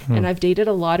 And I've dated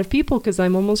a lot of people because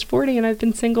I'm almost 40 and I've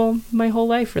been single my whole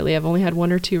life, really. I've only had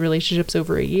 1 or 2 relationships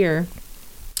over a year.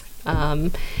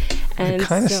 And it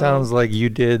kind of sounds like you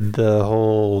did the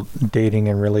whole dating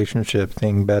and relationship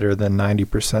thing better than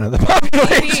 90% of the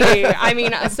population. I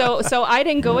mean, so I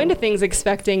didn't go into things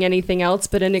expecting anything else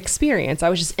but an experience. I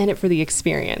was just in it for the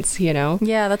experience, you know?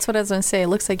 Yeah, that's what I was going to say. It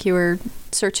looks like you were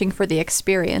searching for the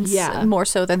experience more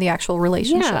so than the actual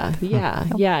relationship.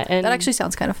 Yeah. And that actually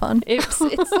sounds kind of fun. It's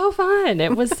so fun.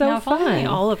 It was so fun. Only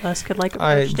all of us could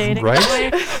approach dating right?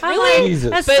 that way. Really?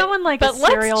 As someone a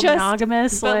serial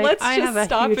monogamous, but let's just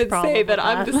stop and say that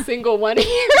I'm the single one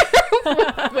here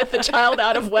with the child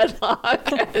out of wedlock.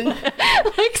 And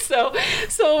so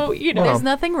you know, there's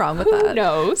nothing wrong with that.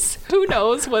 Who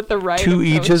knows what the right to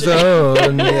each his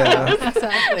own. Yeah,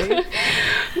 exactly.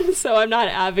 So I'm not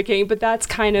advocating, but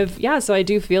that's kind of, so I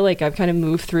do feel like I've kind of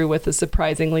moved through with a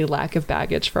surprisingly lack of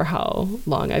baggage for how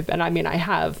long I've been. I mean,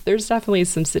 there's definitely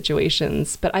some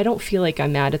situations, but I don't feel like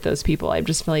I'm mad at those people. I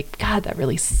just feel like, God, that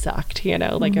really sucked,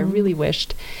 like I really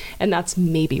wished, and that's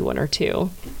maybe one or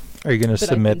two. Are you going to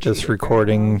submit this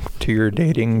recording to your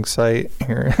dating site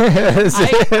here?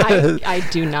 I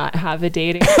do not have a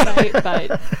dating site,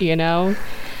 but,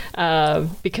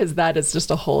 because that is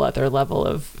just a whole other level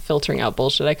of filtering out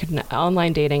bullshit.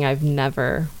 Online dating, I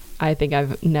think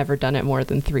I've never done it more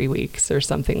than 3 weeks or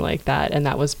something like that. And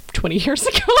that was 20 years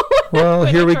ago. Well,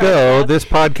 here we go. This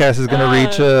podcast is going to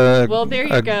reach a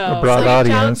broad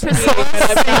audience.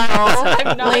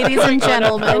 Ladies and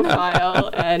gentlemen.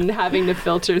 And having to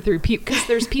filter through people, because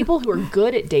there's people who are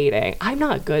good at dating. I'm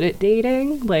not good at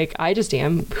dating. Like, I just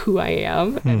am who I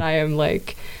am. And I am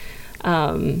like,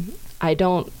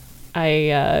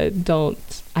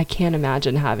 I can't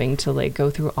imagine having to like go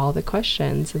through all the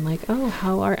questions and like,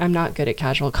 I'm not good at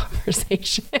casual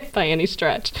conversation by any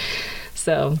stretch.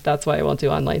 So that's why I won't do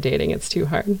online dating. It's too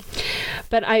hard.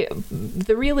 But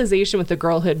the realization with the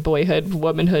girlhood, boyhood,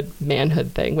 womanhood,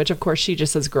 manhood thing, which of course she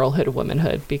just says girlhood,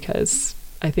 womanhood, because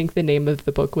I think the name of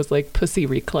the book was like Pussy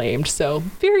Reclaimed. So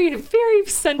very, very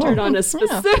centered on a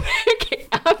specific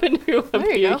avenue of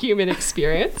the human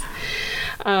experience.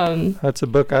 That's a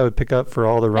book I would pick up for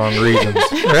all the wrong reasons.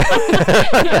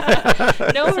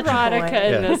 No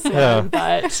erotica in this one,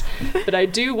 but I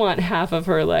do want half of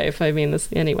her life. I mean,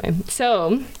 anyway.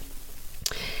 So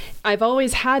I've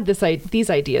always had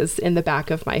these ideas in the back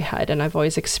of my head, and I've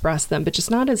always expressed them, but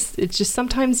it's just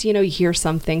sometimes, you hear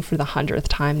something for the 100th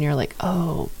time and you're like,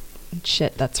 oh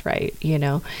shit, that's right,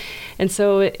 And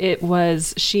so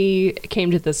she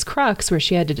came to this crux where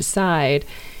she had to decide,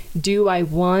 do I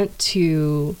want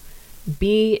to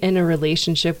be in a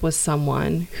relationship with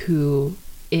someone who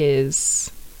is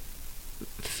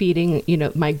feeding,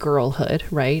 my girlhood,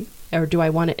 right? Or do I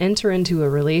want to enter into a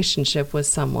relationship with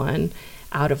someone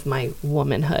out of my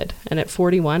womanhood? And at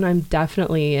 41, I'm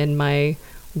definitely in my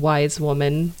wise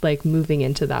woman, like moving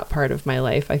into that part of my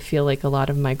life. I feel like a lot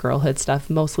of my girlhood stuff,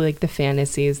 mostly like the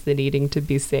fantasies, the needing to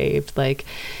be saved. Like,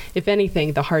 if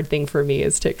anything, the hard thing for me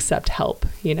is to accept help,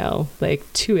 like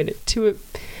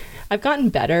I've gotten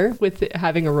better with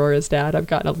having Aurora's dad. I've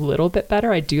gotten a little bit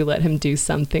better. I do let him do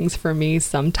some things for me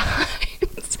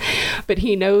sometimes, but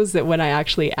he knows that when I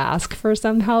actually ask for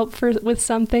some help with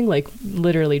something, like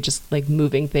literally just like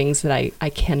moving things that I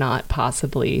cannot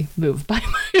possibly move by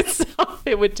myself,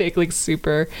 it would take like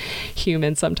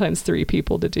superhuman, sometimes 3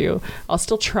 people to do. I'll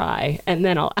still try, and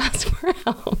then I'll ask for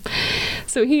help.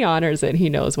 So he honors it. He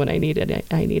knows when I need it.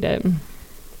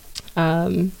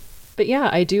 But yeah,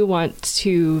 I do want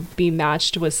to be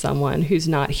matched with someone who's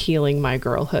not healing my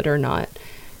girlhood or not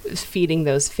feeding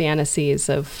those fantasies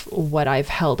of what I've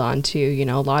held on to.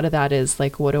 A lot of that is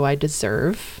like, what do I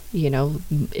deserve?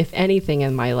 If anything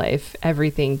in my life,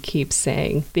 everything keeps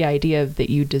saying the idea that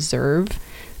you deserve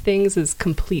things is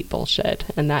complete bullshit.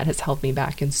 And that has held me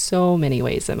back in so many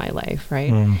ways in my life,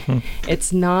 right? Mm-hmm.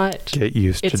 It's not... Get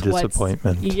used to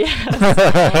disappointment. Yes.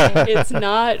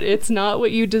 It's not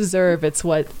what you deserve. It's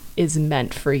what is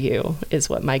meant for you, is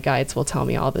what my guides will tell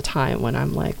me all the time when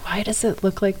I'm like, why does it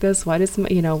look like this? Why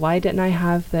didn't I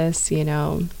have this,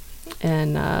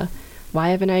 and why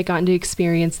haven't I gotten to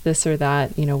experience this or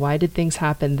that? Why did things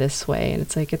happen this way? And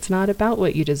it's like, it's not about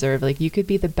what you deserve. Like, you could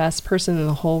be the best person in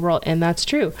the whole world. And that's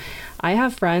true. I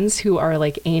have friends who are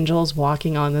like angels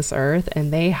walking on this earth,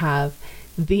 and they have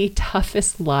the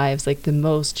toughest lives, like the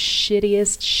most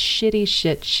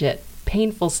shitty shit,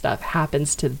 painful stuff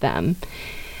happens to them.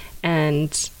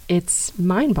 And it's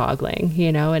mind-boggling,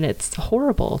 and it's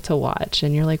horrible to watch.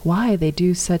 And you're like, why? They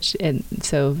do such... And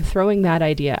so throwing that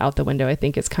idea out the window, I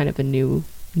think, is kind of a new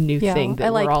thing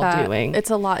that we're all doing.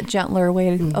 It's a lot gentler way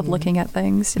of looking at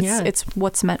things. It's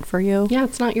what's meant for you. Yeah,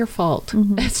 it's not your fault.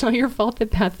 Mm-hmm. It's not your fault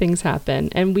that bad things happen.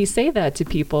 And we say that to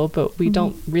people, but we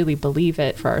don't really believe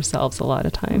it for ourselves a lot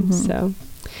of times. So...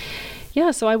 yeah,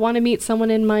 so I want to meet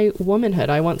someone in my womanhood.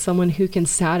 I want someone who can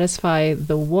satisfy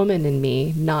the woman in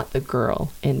me, not the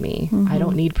girl in me. I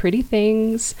don't need pretty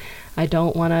things. I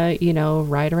don't want to,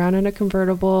 ride around in a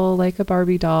convertible like a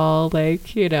Barbie doll. Like,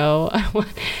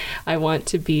 I want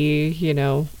to be,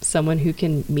 someone who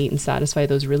can meet and satisfy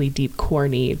those really deep core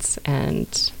needs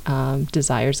and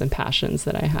desires and passions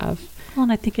that I have. Well,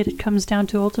 and I think it comes down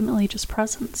to ultimately just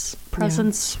presence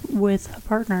with a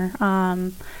partner.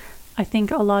 I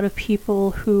think a lot of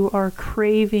people who are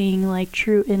craving like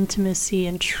true intimacy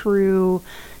and true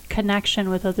connection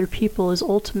with other people is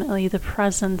ultimately the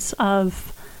presence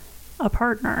of a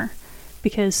partner.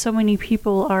 because so many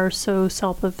people are so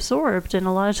self-absorbed. And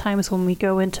a lot of times when we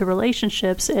go into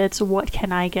relationships, it's what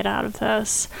can I get out of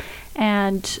this?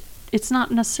 And it's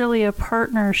not necessarily a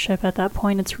partnership at that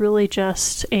point. It's really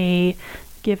just a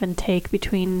give and take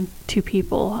between two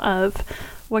people of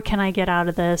what can I get out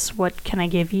of this? What can I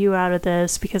give you out of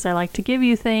this? Because I like to give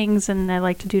you things and I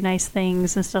like to do nice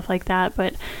things and stuff like that.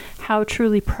 But how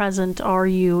truly present are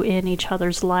you in each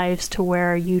other's lives to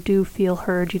where you do feel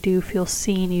heard, you do feel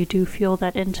seen, you do feel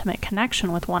that intimate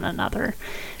connection with one another?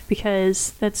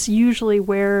 Because that's usually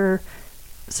where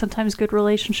sometimes good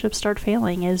relationships start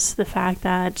failing, is the fact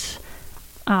that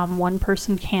one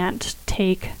person can't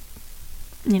take,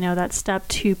 that step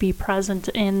to be present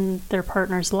in their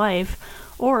partner's life,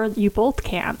 or you both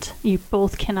can't. You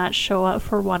both cannot show up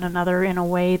for one another in a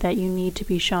way that you need to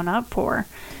be shown up for.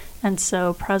 And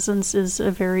so presence is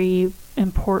a very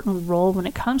important role when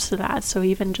it comes to that. So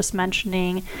even just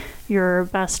mentioning your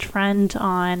best friend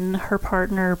on her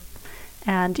partner,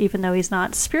 and even though he's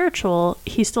not spiritual,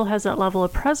 he still has that level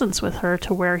of presence with her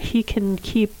to where he can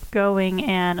keep going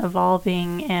and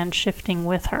evolving and shifting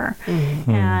with her. Mm-hmm.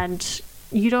 And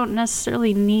you don't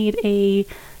necessarily need a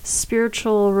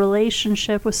spiritual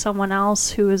relationship with someone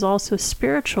else who is also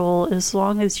spiritual, as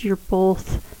long as you're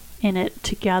both in it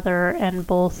together and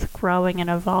both growing and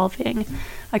evolving.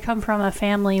 I come from a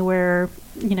family where,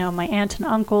 my aunt and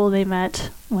uncle, they met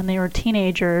when they were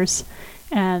teenagers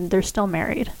and they're still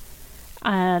married.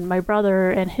 And my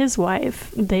brother and his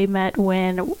wife, they met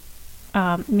when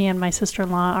me and my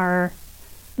sister-in-law are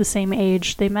the same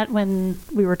age. They met when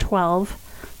we were 12.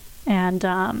 And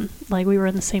we were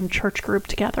in the same church group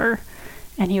together,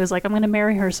 and he was like, I'm going to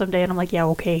marry her someday. And I'm like, yeah,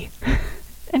 okay.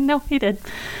 And no, he did.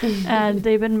 And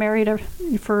they've been married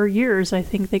for years. I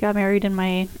think they got married in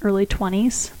my early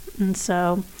 20s. And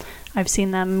so I've seen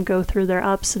them go through their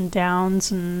ups and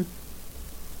downs. And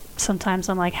sometimes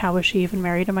I'm like, how is she even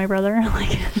married to my brother?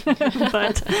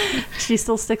 But she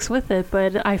still sticks with it.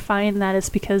 But I find that it's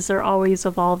because they're always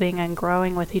evolving and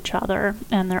growing with each other.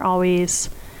 And they're always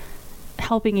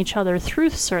helping each other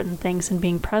through certain things and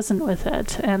being present with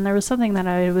it. And there was something that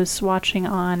I was watching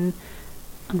on,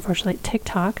 unfortunately,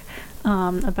 TikTok,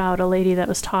 about a lady that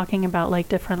was talking about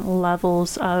different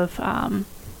levels of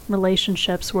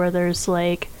relationships, where there's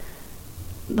the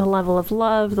level of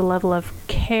love, the level of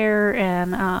care,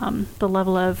 and the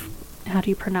level of, how do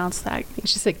you pronounce that?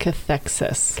 She said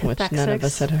cathexis, which none of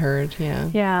us had heard.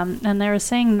 Yeah, and they were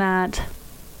saying that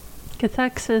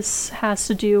cathexis has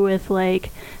to do with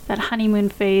that honeymoon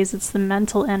phase. It's the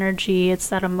mental energy, it's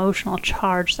that emotional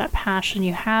charge, that passion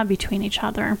you have between each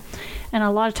other. And a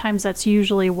lot of times that's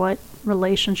usually what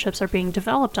relationships are being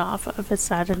developed off of. It's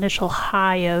that initial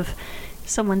high of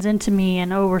someone's into me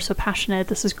and, oh, we're so passionate,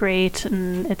 this is great,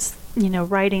 and it's,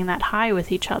 riding that high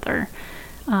with each other.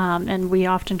 And we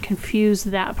often confuse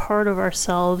that part of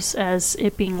ourselves as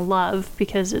it being love,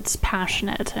 because it's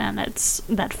passionate and it's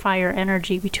that fire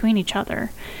energy between each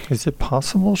other. Is it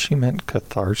possible she meant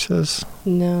catharsis?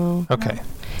 No. Okay.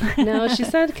 No, she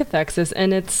said cathexis,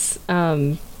 and it's,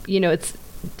 it's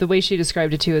the way she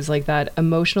described it too is that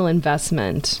emotional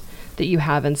investment that you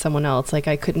have in someone else.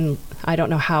 I don't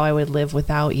know how I would live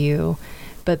without you.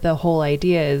 But the whole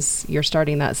idea is you're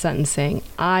starting that sentence saying,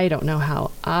 I don't know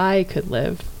how I could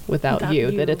live without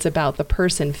you. That it's about the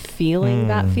person feeling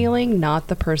that feeling, not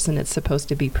the person it's supposed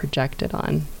to be projected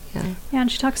on. Yeah,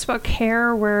 and she talks about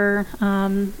care, where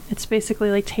it's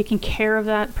basically taking care of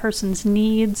that person's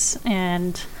needs,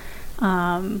 and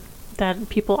that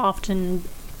people often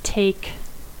take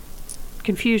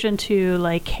confusion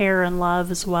to care and love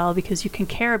as well, because you can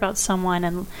care about someone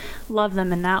and love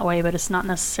them in that way, but it's not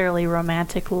necessarily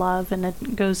romantic love. And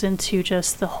it goes into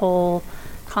just the whole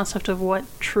concept of what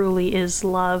truly is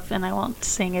love. And I won't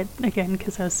sing it again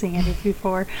because I was singing it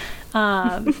before.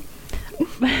 Come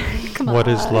on. What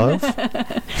is love?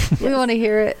 We want to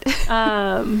hear it.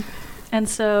 And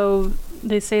so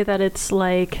they say that it's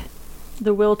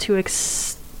the will to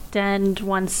extend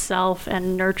oneself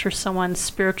and nurture someone's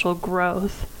spiritual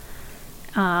growth.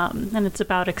 And it's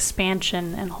about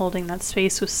expansion and holding that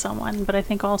space with someone. But I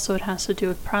think also it has to do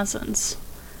with presence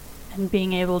and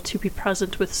being able to be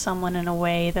present with someone in a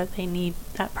way that they need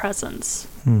that presence.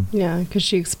 Yeah, because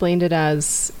she explained it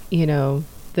as,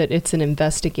 that it's an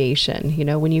investigation.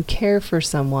 When you care for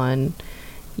someone,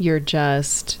 you're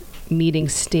just meeting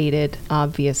stated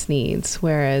obvious needs.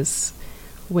 Whereas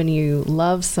when you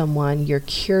love someone, you're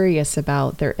curious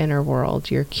about their inner world.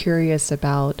 You're curious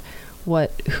about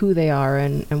who they are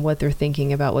and what they're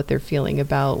thinking about, what they're feeling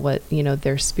about, what,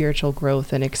 their spiritual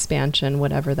growth and expansion,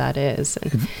 whatever that is.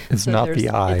 And it's so not the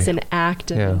I. It's an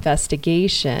act of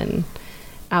investigation.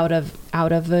 out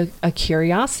of a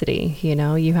curiosity. You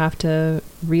know, you have to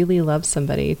really love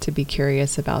somebody to be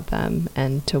curious about them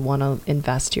and to want to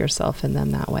invest yourself in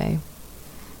them that way.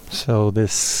 So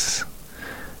this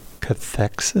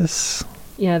cathexis,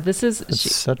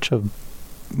 it's such a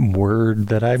word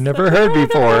that I've never heard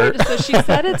before. So she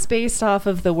said it's based off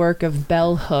of the work of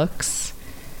Bell Hooks.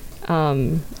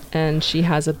 And she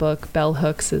has a book, Bell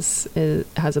Hooks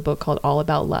has a book called All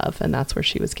About Love, and that's where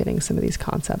she was getting some of these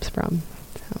concepts from.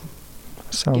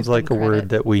 So, sounds like a word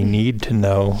that we need to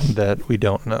know that we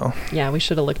don't know. Yeah, we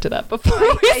should have looked it up before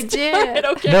I did.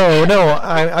 Okay. No,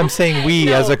 I'm saying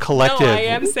we as a collective. No, I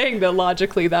am saying that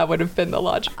logically that would have been the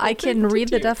logical I can read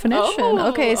the definition.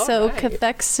 Okay, so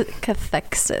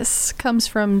cathexis comes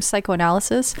from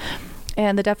psychoanalysis.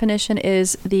 And the definition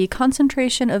is the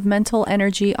concentration of mental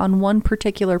energy on one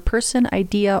particular person,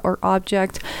 idea, or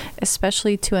object,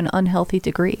 especially to an unhealthy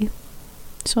degree.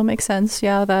 So it makes sense,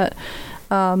 yeah, that...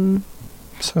 so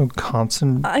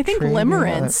concentrating... I think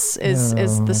limerence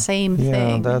is the same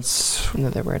thing. Yeah, that's...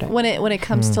 another word. When it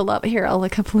comes to love... Here, I'll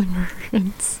look up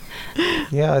limerence.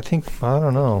 Yeah, I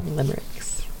don't know. Limerence.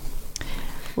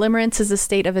 Limerence is a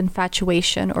state of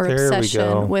infatuation or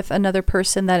obsession with another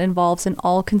person that involves an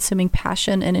all-consuming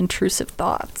passion and intrusive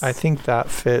thoughts. I think that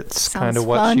fits kind of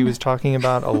what she was talking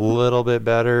about a little bit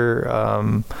better.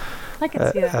 I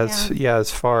can see that, as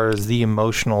far as the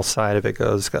emotional side of it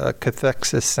goes,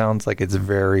 cathexis sounds like it's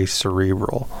very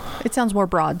cerebral. It sounds more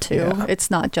broad too. Yeah.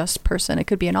 It's not just person. It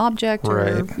could be an object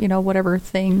right. or, whatever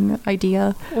thing,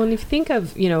 idea. Well, and if you think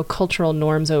of, cultural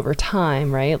norms over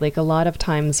time, right? Like a lot of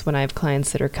times when I have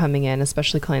clients that are coming in,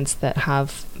 especially clients that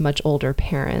have much older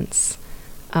parents,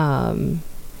 their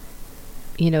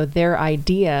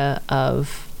idea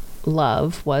of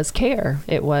love was care.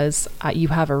 It was you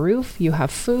have a roof, you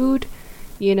have food,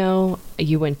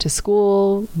 you went to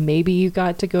school, maybe you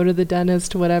got to go to the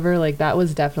dentist, whatever. Like that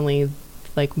was definitely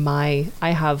like I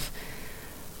have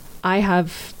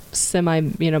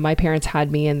my parents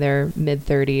had me in their mid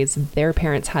 30s. Their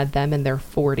parents had them in their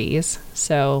 40s.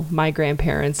 So my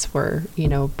grandparents were,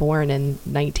 born in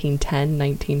 1910,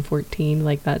 1914,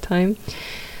 like that time.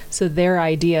 So their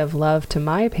idea of love to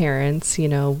my parents,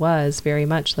 was very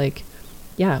much like,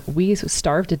 yeah, we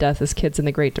starved to death as kids in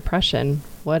the Great Depression.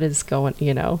 What is going,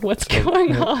 what's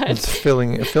going on? It's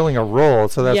filling a role.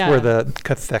 So that's where the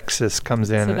cathexis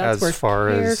comes in, so as far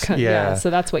as, so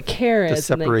that's what care is.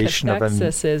 The separation and then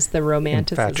cathexis is the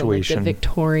romanticism, like the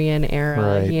Victorian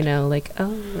era, right. Like,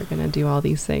 oh, we're going to do all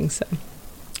these things.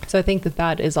 So I think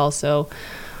that is also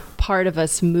part of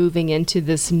us moving into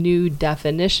this new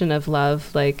definition of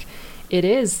love. Like it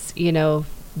is,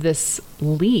 this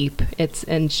leap.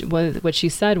 What she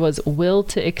said was will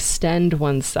to extend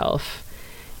oneself,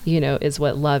 is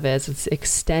what love is. It's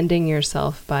extending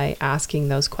yourself by asking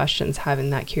those questions, having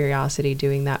that curiosity,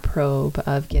 doing that probe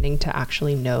of getting to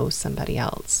actually know somebody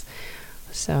else.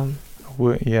 So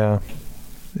yeah,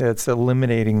 it's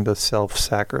eliminating the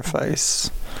self-sacrifice.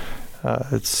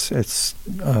 It's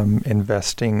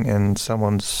investing in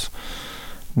someone's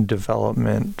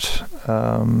development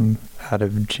out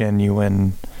of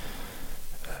genuine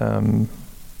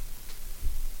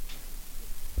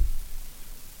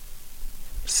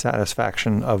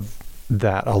satisfaction of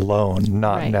that alone,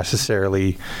 not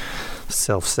necessarily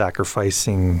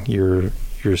self-sacrificing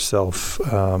yourself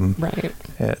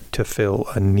to fill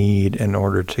a need in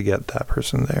order to get that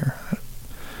person there.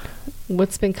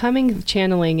 What's been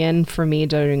channeling in for me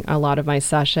during a lot of my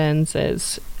sessions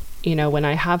is, when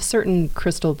I have certain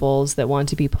crystal bowls that want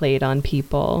to be played on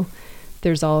people,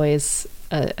 there's always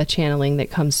a channeling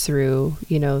that comes through,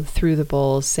 through the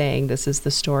bowls saying this is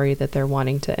the story that they're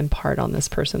wanting to impart on this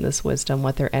person, this wisdom,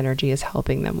 what their energy is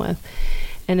helping them with.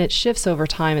 And it shifts over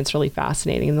time. It's really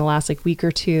fascinating. In the last week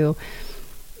or two,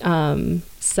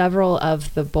 several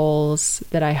of the bowls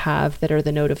that I have that are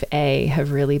the note of A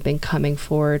have really been coming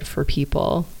forward for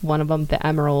people. One of them, the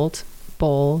emerald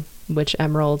bowl, which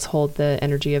emeralds hold the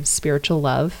energy of spiritual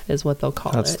love, is what they'll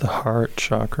call it. That's the heart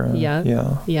chakra.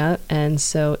 Yeah. And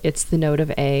so it's the note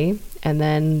of A. And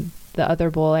then the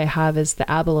other bowl I have is the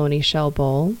abalone shell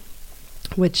bowl,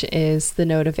 which is the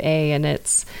note of A, and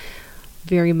it's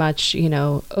very much,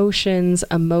 oceans,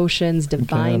 emotions,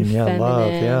 divine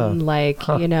feminine,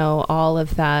 love, all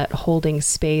of that holding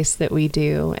space that we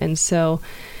do. And so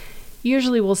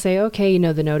usually we'll say, okay,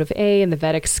 the note of A in the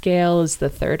Vedic scale is the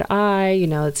third eye,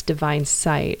 it's divine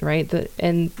sight, right?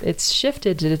 And it's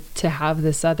shifted to have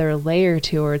this other layer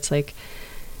to where it's like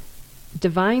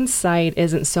divine sight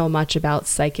isn't so much about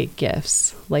psychic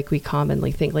gifts like we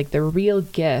commonly think. Like the real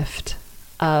gift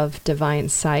of divine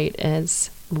sight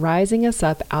is rising us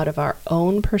up out of our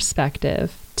own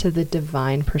perspective to the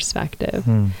divine perspective.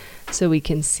 So we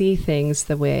can see things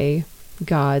the way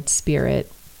God,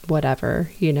 Spirit, whatever,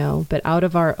 but out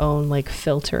of our own like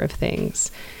filter of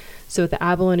things. So the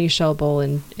Abalone Shell Bowl,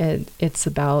 and it's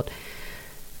about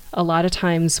a lot of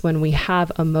times when we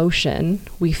have emotion,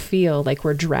 we feel like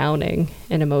we're drowning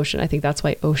in emotion. I think that's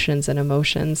why oceans and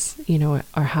emotions,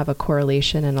 have a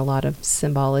correlation in a lot of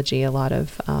symbology, a lot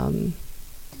of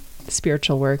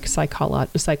spiritual work,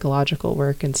 psychological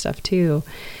work and stuff too.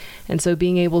 And so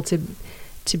being able to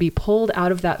be pulled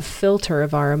out of that filter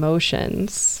of our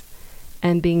emotions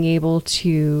and being able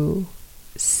to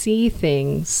see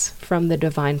things from the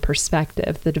divine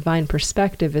perspective. The divine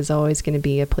perspective is always going to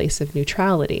be a place of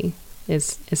neutrality,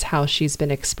 is how she's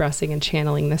been expressing and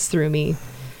channeling this through me.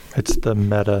 It's the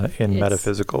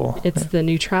metaphysical. It's the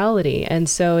neutrality. And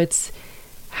so it's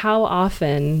how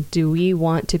often do we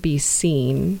want to be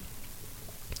seen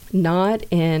not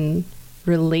in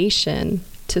relation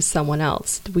to someone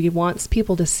else? We want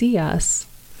people to see us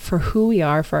for who we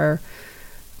are, for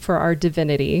our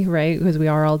divinity, right? Because we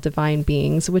are all divine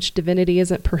beings, which divinity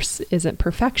isn't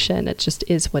perfection. It just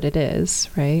is what it is,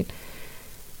 right?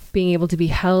 Being able to be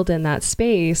held in that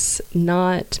space,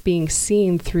 not being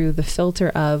seen through the filter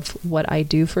of what I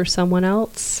do for someone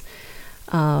else,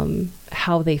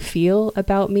 how they feel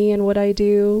about me and what I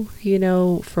do,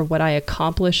 for what I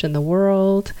accomplish in the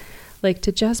world. Like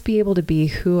to just be able to be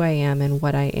who I am and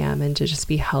what I am, and to just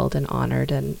be held and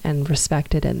honored and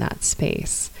respected in that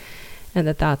space. And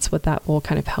that's what that bowl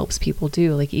kind of helps people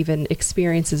do, like even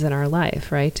experiences in our life,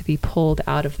 right? To be pulled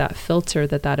out of that filter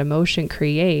that emotion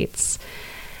creates,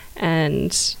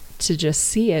 and to just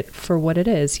see it for what it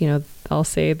is. I'll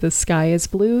say the sky is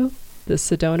blue, the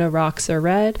Sedona rocks are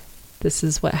red, this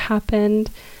is what happened,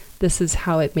 this is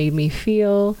how it made me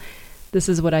feel, this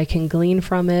is what I can glean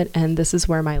from it, and this is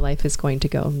where my life is going to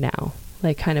go now.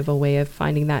 Like kind of a way of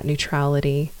finding that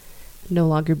neutrality, no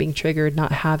longer being triggered,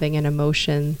 not having an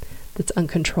emotion that's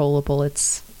uncontrollable.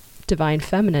 It's divine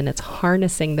feminine. It's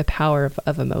harnessing the power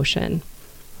of emotion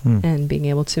and being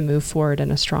able to move forward in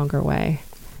a stronger way.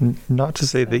 Not to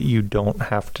say that you don't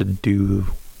have to do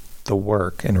the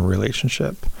work in a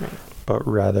relationship, right, but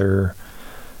rather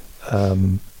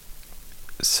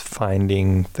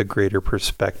finding the greater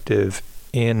perspective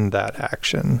in that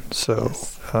action. So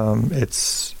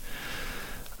it's,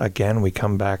 again, we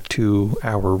come back to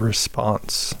our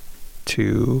response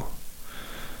to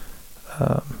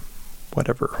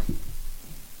whatever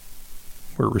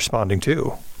we're responding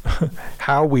to.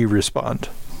 How we respond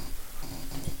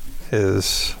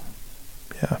is,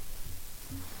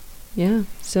 yeah.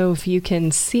 So if you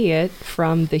can see it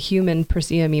from the human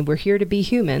perspective, I mean, we're here to be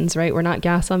humans, right? We're not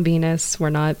gas on Venus. We're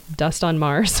not dust on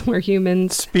Mars. We're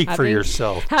humans. Speak for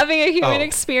yourself. Having a human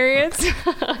experience.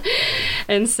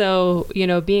 And so,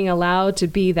 being allowed to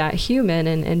be that human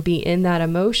and be in that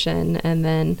emotion, and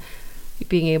then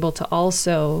being able to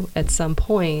also at some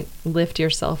point lift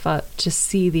yourself up to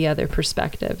see the other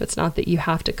perspective. It's not that you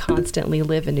have to constantly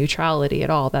live in neutrality at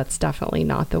all. That's definitely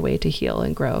not the way to heal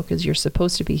and grow, because you're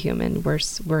supposed to be human.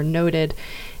 We're noted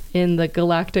in the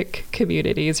galactic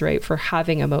communities, right, for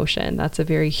having emotion. That's a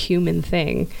very human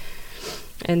thing.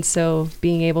 And so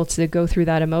being able to go through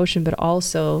that emotion, but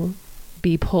also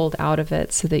be pulled out of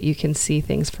it so that you can see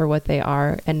things for what they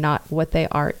are and not what they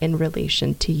are in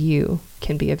relation to you,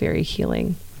 can be a very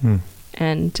healing.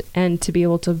 And to be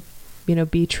able to,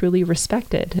 be truly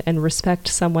respected and respect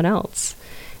someone else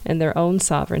and their own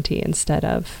sovereignty instead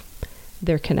of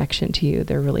their connection to you,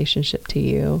 their relationship to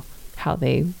you, how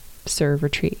they serve or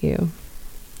treat you.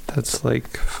 That's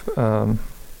like, I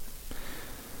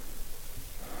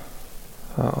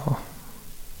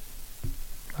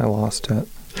lost it.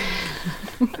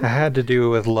 It had to do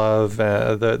with love,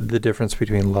 the difference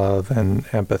between love and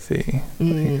empathy.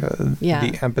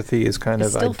 The empathy is kind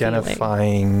of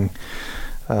identifying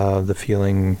the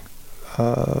feeling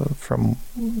from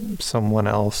someone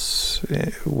else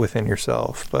within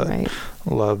yourself, but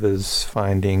love is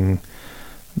finding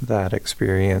that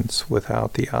experience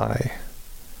without the I.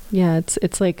 Yeah,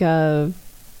 it's like my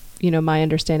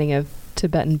understanding of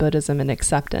Tibetan Buddhism and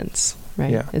acceptance, right?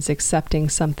 Yeah. Is accepting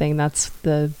something. That's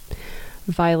the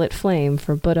violet flame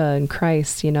for Buddha and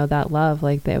Christ, that love,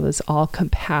 like that was all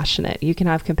compassionate. You can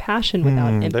have compassion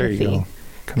without empathy. There you go.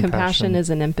 Compassion is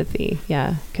an empathy.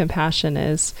 Yeah. Compassion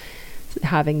is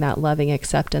having that loving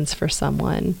acceptance for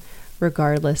someone,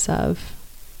 regardless of,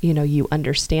 you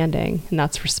understanding. And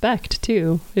that's respect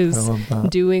too, is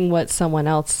doing what someone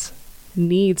else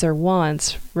needs or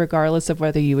wants, regardless of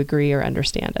whether you agree or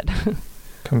understand it.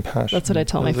 Compassion. That's what I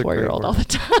tell my 4-year-old all the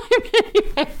time.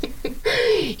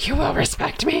 You will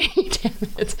respect me. Damn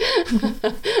it.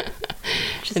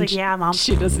 She's like, yeah, Mom.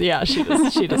 She does. Yeah, she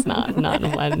does. She does not.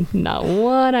 Not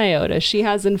one iota. She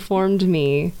has informed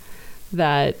me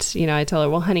that, I tell her,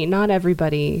 well, honey, not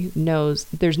everybody knows.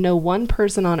 There's no one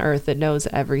person on earth that knows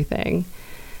everything.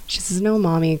 She says, no,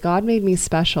 Mommy, God made me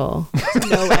special to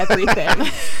know everything.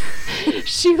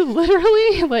 She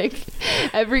literally, like,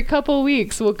 every couple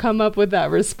weeks will come up with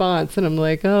that response. And I'm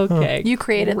like, okay. You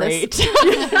created great. This.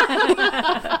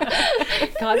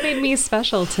 God made me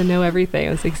special to know everything.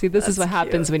 I was like, see, this is what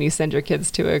happens when you send your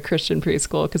kids to a Christian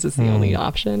preschool, because it's the only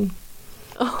option.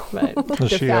 Oh. But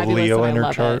does she have Leo in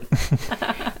her chart?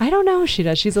 I don't know if she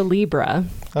does. She's a Libra.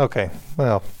 Okay.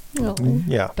 Well,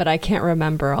 yeah. But I can't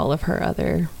remember all of her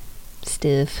other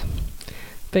stuff.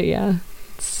 But yeah,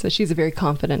 so she's a very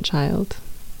confident child.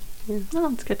 Yeah.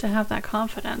 Well, it's good to have that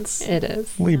confidence. It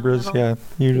is. Libras,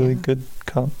 usually good,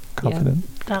 confident.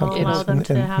 That'll allow them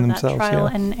to have that trial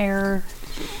and error.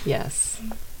 Yes.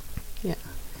 Yeah.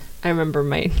 I remember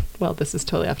this is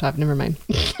totally off topic, never mind.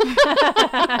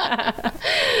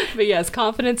 But yes,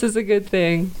 confidence is a good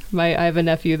thing. I have a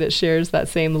nephew that shares that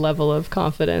same level of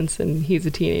confidence, and he's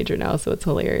a teenager now, so it's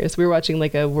hilarious. We were watching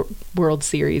like a World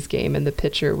Series game, and the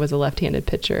pitcher was a left-handed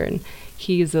pitcher, and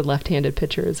he's a left-handed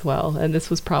pitcher as well. And this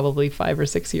was probably 5 or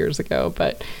 6 years ago,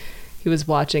 but he was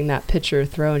watching that pitcher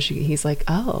throw, and he's like,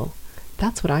 oh,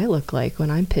 that's what I look like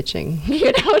when I'm pitching.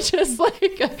 Just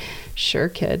like, sure,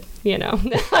 kid, sure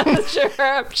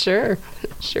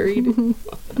you do.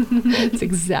 It's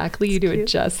exactly, you do it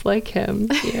just like him.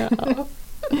 Yeah.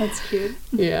 That's cute.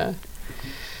 Yeah.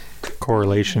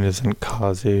 Correlation isn't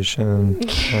causation.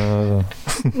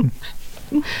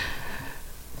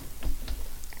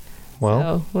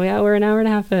 Well, we're an hour and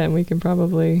a half in. We can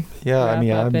probably wrap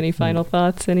up. Any final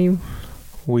thoughts?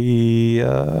 We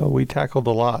tackled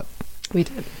a lot. We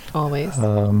did, always.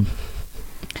 I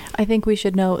think we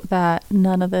should note that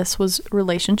none of this was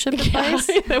relationship advice.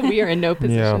 We are in no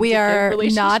position. Yeah. We are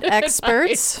not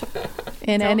experts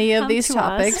in any of these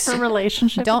topics. For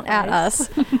relationship Don't advice.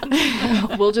 at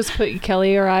us. We'll just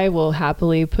Kelly or I will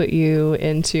happily put you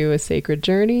into a sacred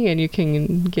journey, and you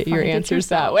can get your answers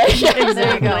that way.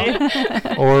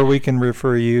 Exactly. Or we can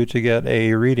refer you to get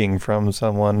a reading from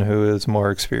someone who is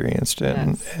more experienced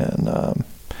in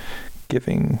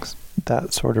giving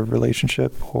that sort of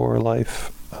relationship or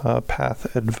life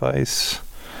path advice.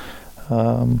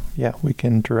 We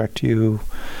can direct you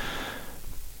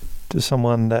to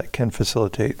someone that can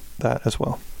facilitate that as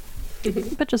well.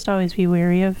 But just always be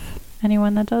wary of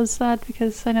anyone that does that,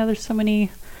 because I know there's so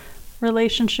many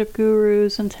relationship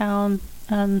gurus in town,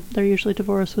 and they're usually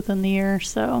divorced within the year,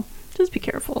 so just be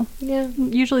careful. Yeah.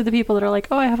 Usually the people that are like,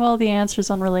 oh, I have all the answers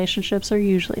on relationships are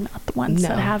usually not the ones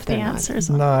that have the answers.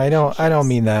 No, I don't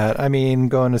mean that. I mean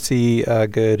going to see a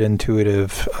good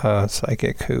intuitive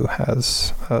psychic who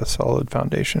has a solid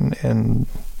foundation in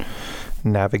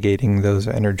navigating those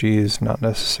energies, not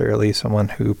necessarily someone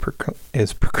who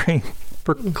is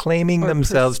proclaiming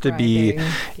themselves to be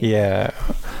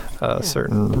a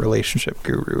certain relationship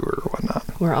guru or whatnot.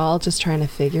 We're all just trying to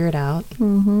figure it out.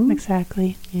 Mm-hmm.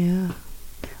 Exactly. Yeah.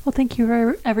 Well, thank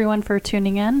you everyone for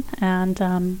tuning in, and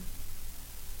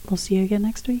we'll see you again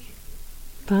next week.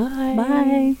 Bye.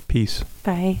 Bye. Peace.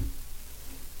 Bye.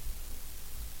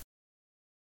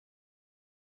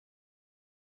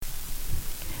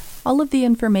 All of the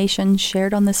information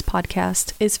shared on this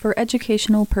podcast is for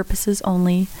educational purposes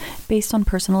only, based on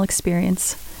personal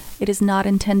experience. It is not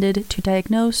intended to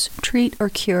diagnose, treat, or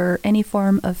cure any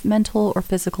form of mental or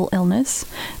physical illness.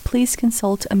 Please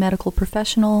consult a medical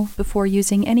professional before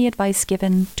using any advice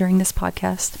given during this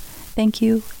podcast. Thank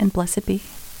you, and blessed be.